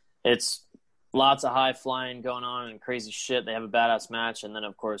it's lots of high flying going on and crazy shit. They have a badass match, and then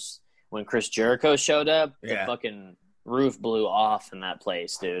of course when Chris Jericho showed up, the fucking roof blew off in that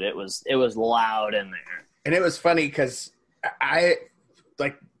place, dude. It was loud in there, and it was funny because I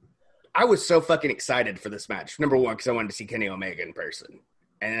was so fucking excited for this match. Number one, because I wanted to see Kenny Omega in person.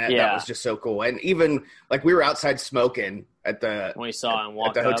 And that was just so cool. And even, we were outside smoking at the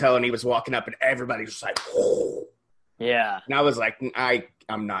hotel, and he was walking up, and everybody was just like, "Whoa." Yeah. And I was like,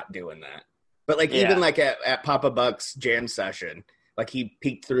 I'm not doing that. But, even, at Papa Buck's jam session, he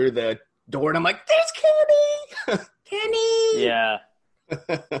peeked through the door, and I'm like, "There's Kenny!" Kenny! Yeah.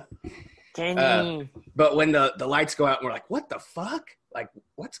 Kenny. But when the lights go out, and we're like, what the fuck?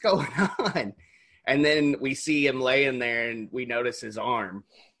 What's going on? And then we see him laying there, and we notice his arm,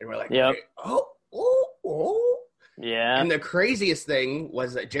 and we're like, oh. Yeah. And the craziest thing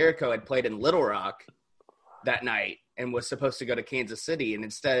was that Jericho had played in Little Rock that night and was supposed to go to Kansas City, and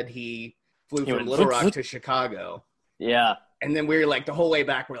instead he flew from Little Rock to Chicago. Yeah. And then we were the whole way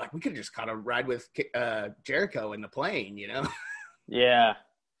back, we're like, we could just kind of ride with Jericho in the plane, Yeah.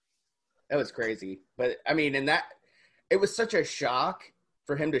 That was crazy. But, it was such a shock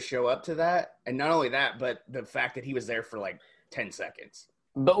for him to show up to that. And not only that, but the fact that he was there for 10 seconds.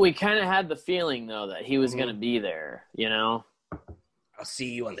 But we kind of had the feeling, though, that he was going to be there, I'll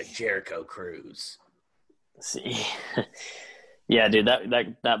see you on the Jericho cruise. See. Yeah, dude,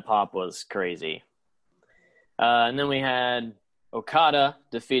 that pop was crazy. And then we had Okada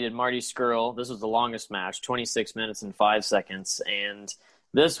defeated Marty Scurll. This was the longest match, 26 minutes and 5 seconds. And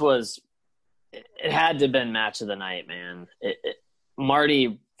this was, it had to have been match of the night, man.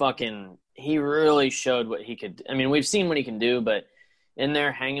 Marty he really showed what he could. I mean, we've seen what he can do, but in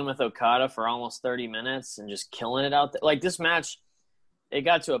there hanging with Okada for almost 30 minutes and just killing it out there. Like, this match, it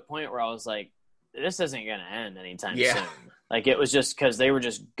got to a point where I was like, this isn't going to end anytime soon. Like, it was just because they were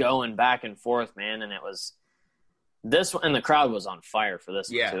just going back and forth, man, and it was this one, and the crowd was on fire for this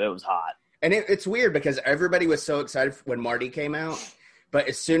one, too. It was hot. And it's weird because everybody was so excited when Marty came out, but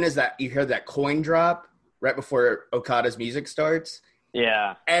as soon as you hear that coin drop right before Okada's music starts,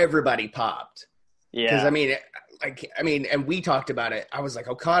 everybody popped. Yeah. Because, and we talked about it. I was like,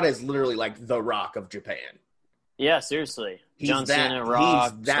 Okada is literally like the Rock of Japan. Yeah, seriously. John Cena,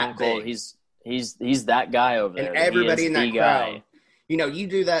 Rock, Stone Cold, he's that guy over there. And everybody in that crowd. You know, you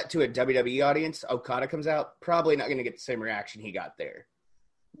do that to a WWE audience, Okada comes out, probably not going to get the same reaction he got there.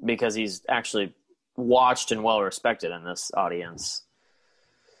 Because he's actually watched and well-respected in this audience.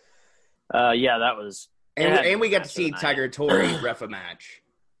 That was... And we got to see Tiger Tori ref a match,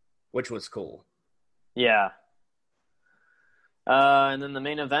 which was cool. Yeah. And then the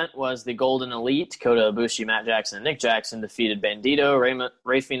main event was the Golden Elite. Kota Ibushi, Matt Jackson, and Nick Jackson defeated Bandito,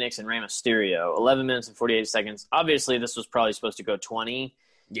 Rey Fenix, and Rey Mysterio. 11 minutes and 48 seconds. Obviously, this was probably supposed to go 20.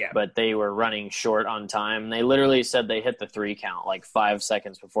 Yeah. But they were running short on time. They literally said they hit the 3 count like 5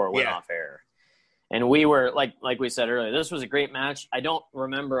 seconds before it went off air. And we were, like we said earlier, this was a great match. I don't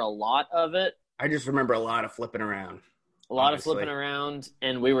remember a lot of it. I just remember a lot of flipping around. A lot of flipping around.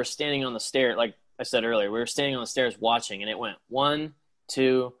 And we were standing on the stairs, like I said earlier, we were standing on the stairs watching, and it went 1,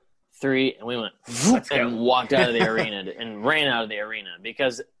 2, 3, and we went and walked out of the arena and ran out of the arena.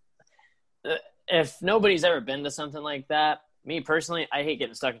 Because if nobody's ever been to something like that, me personally, I hate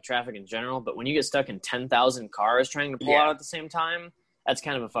getting stuck in traffic in general, but when you get stuck in 10,000 cars trying to pull out at the same time, that's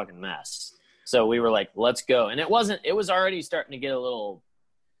kind of a fucking mess. So we were like, let's go. And it was already starting to get a lot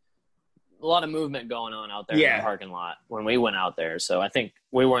of movement going on out there in the parking lot when we went out there. So I think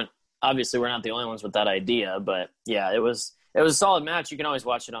we're not the only ones with that idea, but yeah, it was a solid match. You can always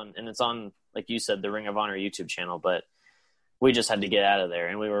watch it and it's on, like you said, the Ring of Honor YouTube channel, but we just had to get out of there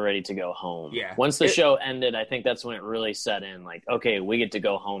and we were ready to go home. Yeah. Once the show ended, I think that's when it really set in, like, okay, we get to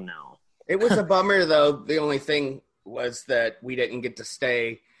go home now. It was a bummer though. The only thing was that we didn't get to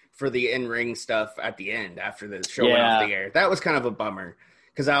stay for the in-ring stuff at the end after the show went off the air. That was kind of a bummer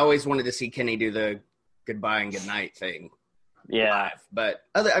because I always wanted to see Kenny do the goodbye and goodnight thing. Yeah. Live. But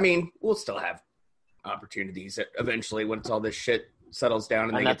we'll still have opportunities eventually once all this shit settles down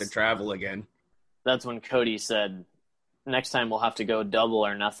and they get to travel again. That's when Cody said, next time we'll have to go double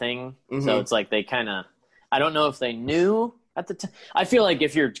or nothing. Mm-hmm. So it's like they kind of, I don't know if they knew at the time. I feel like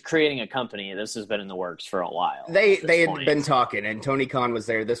if you're creating a company, this has been in the works for a while. They had been talking, and Tony Khan was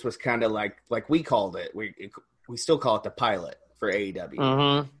there. This was kind of like we called it. We still call it the pilot for AEW.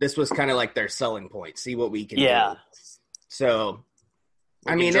 Mm-hmm. This was kind of like their selling point. See what we can do. So,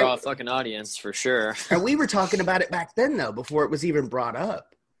 we draw a fucking audience for sure. And we were talking about it back then, though, before it was even brought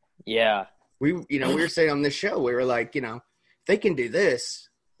up. Yeah. We were saying on this show, we were like, if they can do this,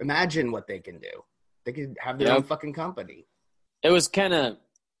 imagine what they can do. They could have their own fucking company. It was kind of,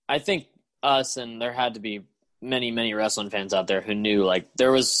 I think us, and there had to be many, many wrestling fans out there who knew, like,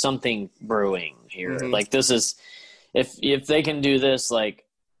 there was something brewing here. Mm-hmm. Like, this is, if they can do this, like,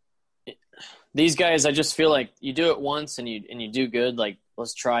 these guys, I just feel like you do it once and you do good, like,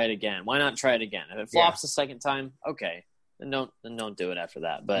 let's try it again. Why not try it again? If it flops the second time, okay, then don't do it after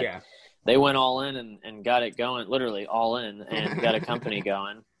that. But they went all in and got it going, literally all in, and got a company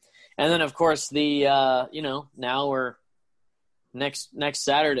going. And then, of course, the now we're next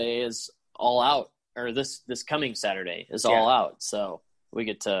Saturday is All Out, or this coming Saturday is All Out. So we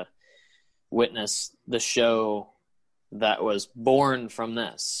get to witness the show that was born from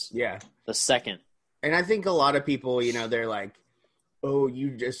this. Yeah. The second. And I think a lot of people, they're like, oh,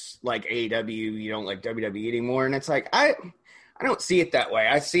 you just like AEW, you don't like WWE anymore. And it's like, I don't see it that way.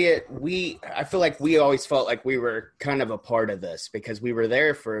 I see it. I feel like we always felt like we were kind of a part of this because we were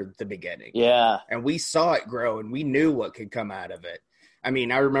there for the beginning. Yeah. And we saw it grow and we knew what could come out of it. I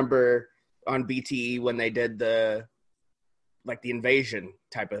mean, I remember on BTE when they did the invasion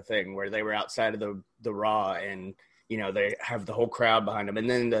type of thing where they were outside of the Raw and, they have the whole crowd behind them. And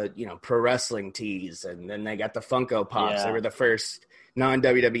then the, pro wrestling tees. And then they got the Funko Pops. Yeah. They were the first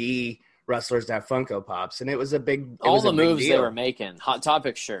non-WWE wrestlers to have Funko Pops, and it was a big all the moves they were making. Hot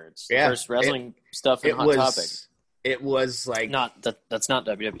Topic shirts, first wrestling stuff in Hot Topic. It was like that's not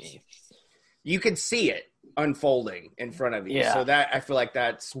WWE. You could see it unfolding in front of you. So that I feel like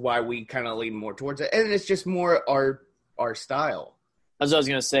that's why we kind of lean more towards it, and it's just more our our style. As I was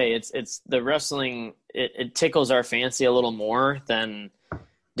gonna say, it's the wrestling. It tickles our fancy a little more than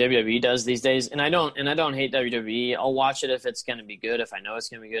WWE does these days. And I don't hate WWE. I'll watch it if it's gonna be good. If I know it's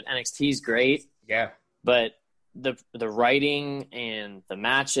gonna be good. NXT's great. Yeah. But the writing and the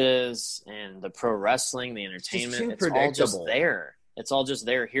matches and the pro wrestling, the entertainment, it's all just there. It's all just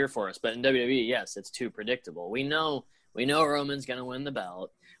there here for us. But in WWE, yes, it's too predictable. We know Roman's going to win the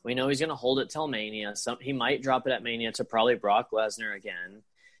belt. We know he's going to hold it till Mania. He might drop it at Mania to probably Brock Lesnar again.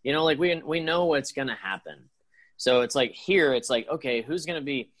 You know, like we know what's going to happen. So it's like here, it's like, okay, who's going to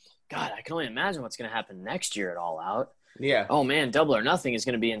be – God, I can only imagine what's going to happen next year at All Out. Yeah. Oh, man, Double or Nothing is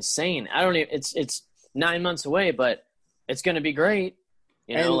going to be insane. I don't even – it's 9 months away, but it's going to be great.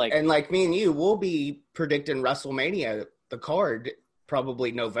 You know, and like me and you, we'll be predicting WrestleMania, the card,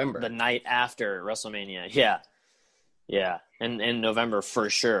 probably November. The night after WrestleMania. Yeah. Yeah. And in November for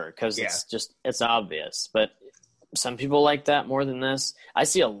sure, because it's obvious. But some people like that more than this. I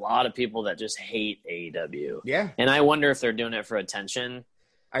see a lot of people that just hate AEW. Yeah. And I wonder if they're doing it for attention.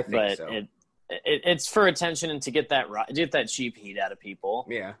 I think so. It's for attention and to get that cheap heat out of people.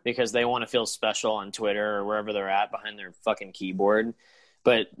 Yeah. Because they want to feel special on Twitter or wherever they're at behind their fucking keyboard.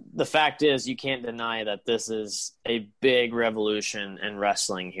 But the fact is, you can't deny that this is a big revolution in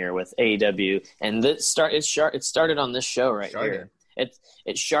wrestling here with AEW. And it started on this show here.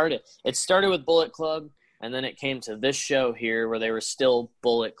 It started with Bullet Club, and then it came to this show here where they were still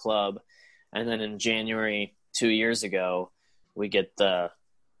Bullet Club. And then in January 2 years ago, we get the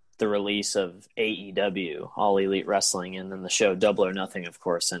release of AEW, All Elite Wrestling, and then the show Double or Nothing, of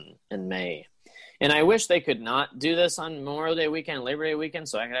course, in May. And I wish they could not do this on Memorial Day weekend, Labor Day weekend,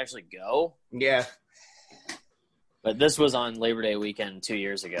 so I could actually go. Yeah. But this was on Labor Day weekend 2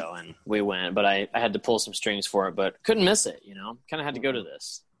 years ago, and we went. But I had to pull some strings for it, but couldn't miss it, you know? Kind of had to go to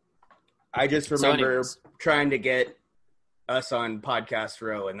this. I just remember trying to get us on Podcast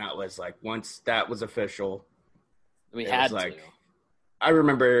Row, and that was like, once that was official, we had to. I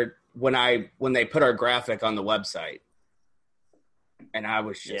remember when they put our graphic on the website, and I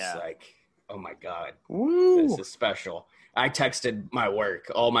was just like, oh my God, this is special. I texted my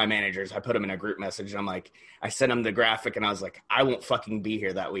work, all my managers, I put them in a group message, and I'm like, I sent them the graphic, and I was like, I won't fucking be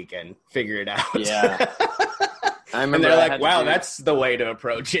here that weekend. Figure it out. Yeah. I remember. And they're like, wow, that's the way to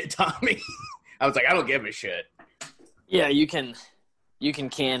approach it, Tommy. I was like, I don't give a shit. Yeah, you can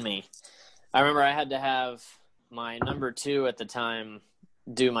me. I remember I had to have my number 2 at the time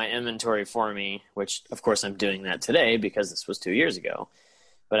do my inventory for me, which of course I'm doing that today because this was 2 years ago.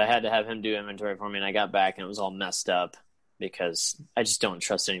 But I had to have him do inventory for me, and I got back and it was all messed up because I just don't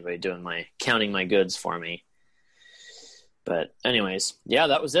trust anybody counting my goods for me. But anyways, yeah,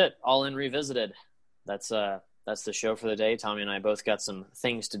 that was it. All In Revisited. That's the show for the day. Tommy and I both got some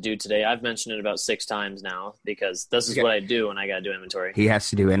things to do today. I've mentioned it about 6 times now because this is what I do when I got to do inventory. He has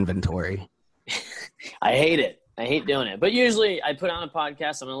to do inventory. I hate it. I hate doing it. But usually I put on a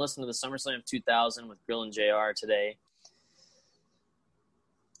podcast. I'm going to listen to the SummerSlam 2000 with Grill and JR today.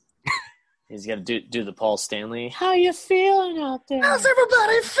 He's got to do the Paul Stanley. How you feeling out there? How's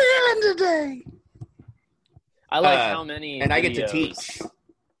everybody feeling today? I like how many And videos. I get to teach.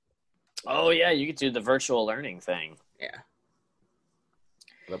 Oh, yeah, you get to do the virtual learning thing. Yeah.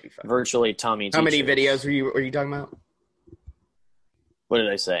 That'll be fun. Virtually Tommy teacher. How many videos were you talking about? What did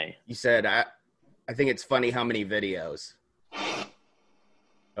I say? You said, I think it's funny how many videos.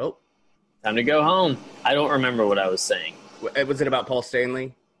 Oh. Time to go home. I don't remember what I was saying. Was it about Paul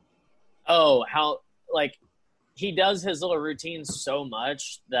Stanley? Oh, how, like, he does his little routines so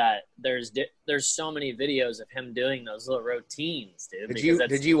much that there's so many videos of him doing those little routines, dude.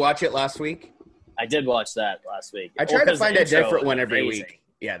 Did you watch it last week? I did watch that last week. I try to find a different one every week.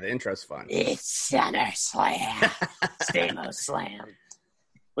 Yeah, the intro's fun. It's SummerSlam. Stamos Slam.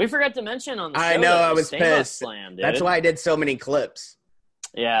 We forgot to mention on the show. I know, I was Stamos pissed. Slam, dude. That's why I did so many clips.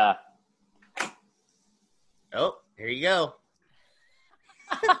 Yeah. Oh, here you go.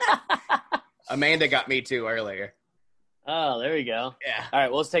 Amanda got me too earlier. Oh, there we go. Yeah. All right,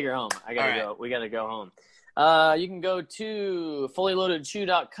 well, let's take her home. I gotta go. We gotta go home. You can go to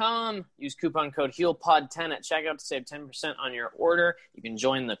fullyloadedchew.com. Use coupon code HEALPOD10 at checkout to save 10% on your order. You can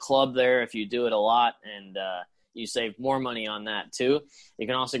join the club there if you do it a lot, and you save more money on that too. You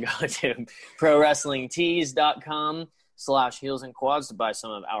can also go to prowrestlingtees.com/heelsandquads to buy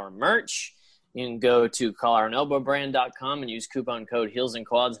some of our merch. You can go to collarandelbowbrand.com and use coupon code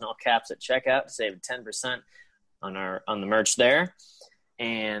HeelsandQuads in all caps at checkout to save 10% on the merch there.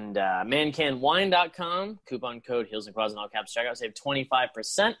 And mancanwine.com, coupon code HeelsandQuads in all caps at checkout, save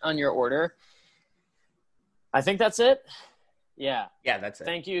 25% on your order. I think that's it. Yeah. Yeah, that's it.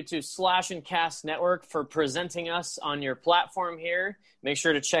 Thank you to Slash and Cast Network for presenting us on your platform here. Make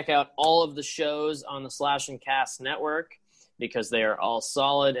sure to check out all of the shows on the Slash and Cast Network because they are all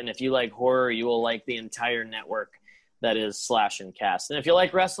solid. And if you like horror, you will like the entire network that is Slash and Cast. And if you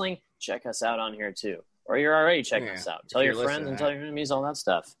like wrestling, check us out on here too. Or you're already checking us out. Tell your friends and tell your enemies, all that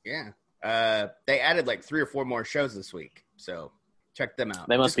stuff. Yeah. They added like 3 or 4 more shows this week. So check them out.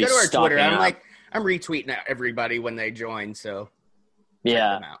 They must be go to our stocking Twitter. up. I'm retweeting everybody when they join, so yeah.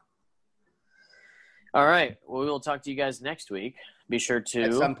 Check them out. All right. Well, we will talk to you guys next week. Be sure to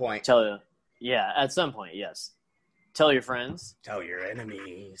At some point. at some point, yes. Tell your friends. Tell your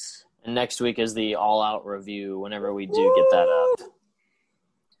enemies. And next week is the all-out review whenever we do get that up.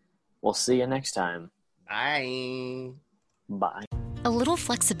 We'll see you next time. Bye. Bye. A little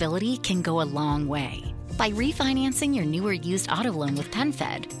flexibility can go a long way. By refinancing your new or used auto loan with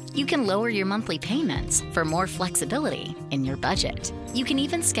PenFed, you can lower your monthly payments for more flexibility in your budget. You can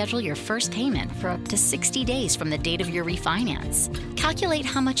even schedule your first payment for up to 60 days from the date of your refinance. Calculate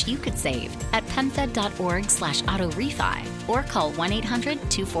how much you could save at PenFed.org/auto-refi or call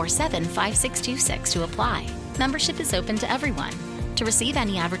 1-800-247-5626 to apply. Membership is open to everyone. To receive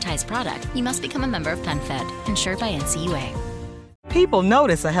any advertised product, you must become a member of PenFed, insured by NCUA. People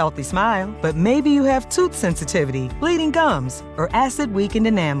notice a healthy smile, but maybe you have tooth sensitivity, bleeding gums, or acid-weakened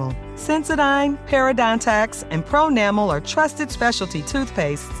enamel. Sensodyne, Parodontax, and Pronamel are trusted specialty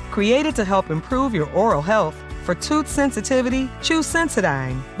toothpastes created to help improve your oral health. For tooth sensitivity, choose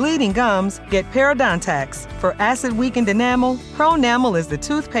Sensodyne. Bleeding gums, get Parodontax. For acid-weakened enamel, Pronamel is the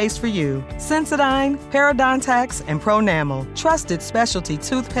toothpaste for you. Sensodyne, Parodontax, and Pronamel. Trusted specialty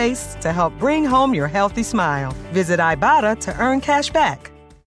toothpastes to help bring home your healthy smile. Visit Ibotta to earn cash back.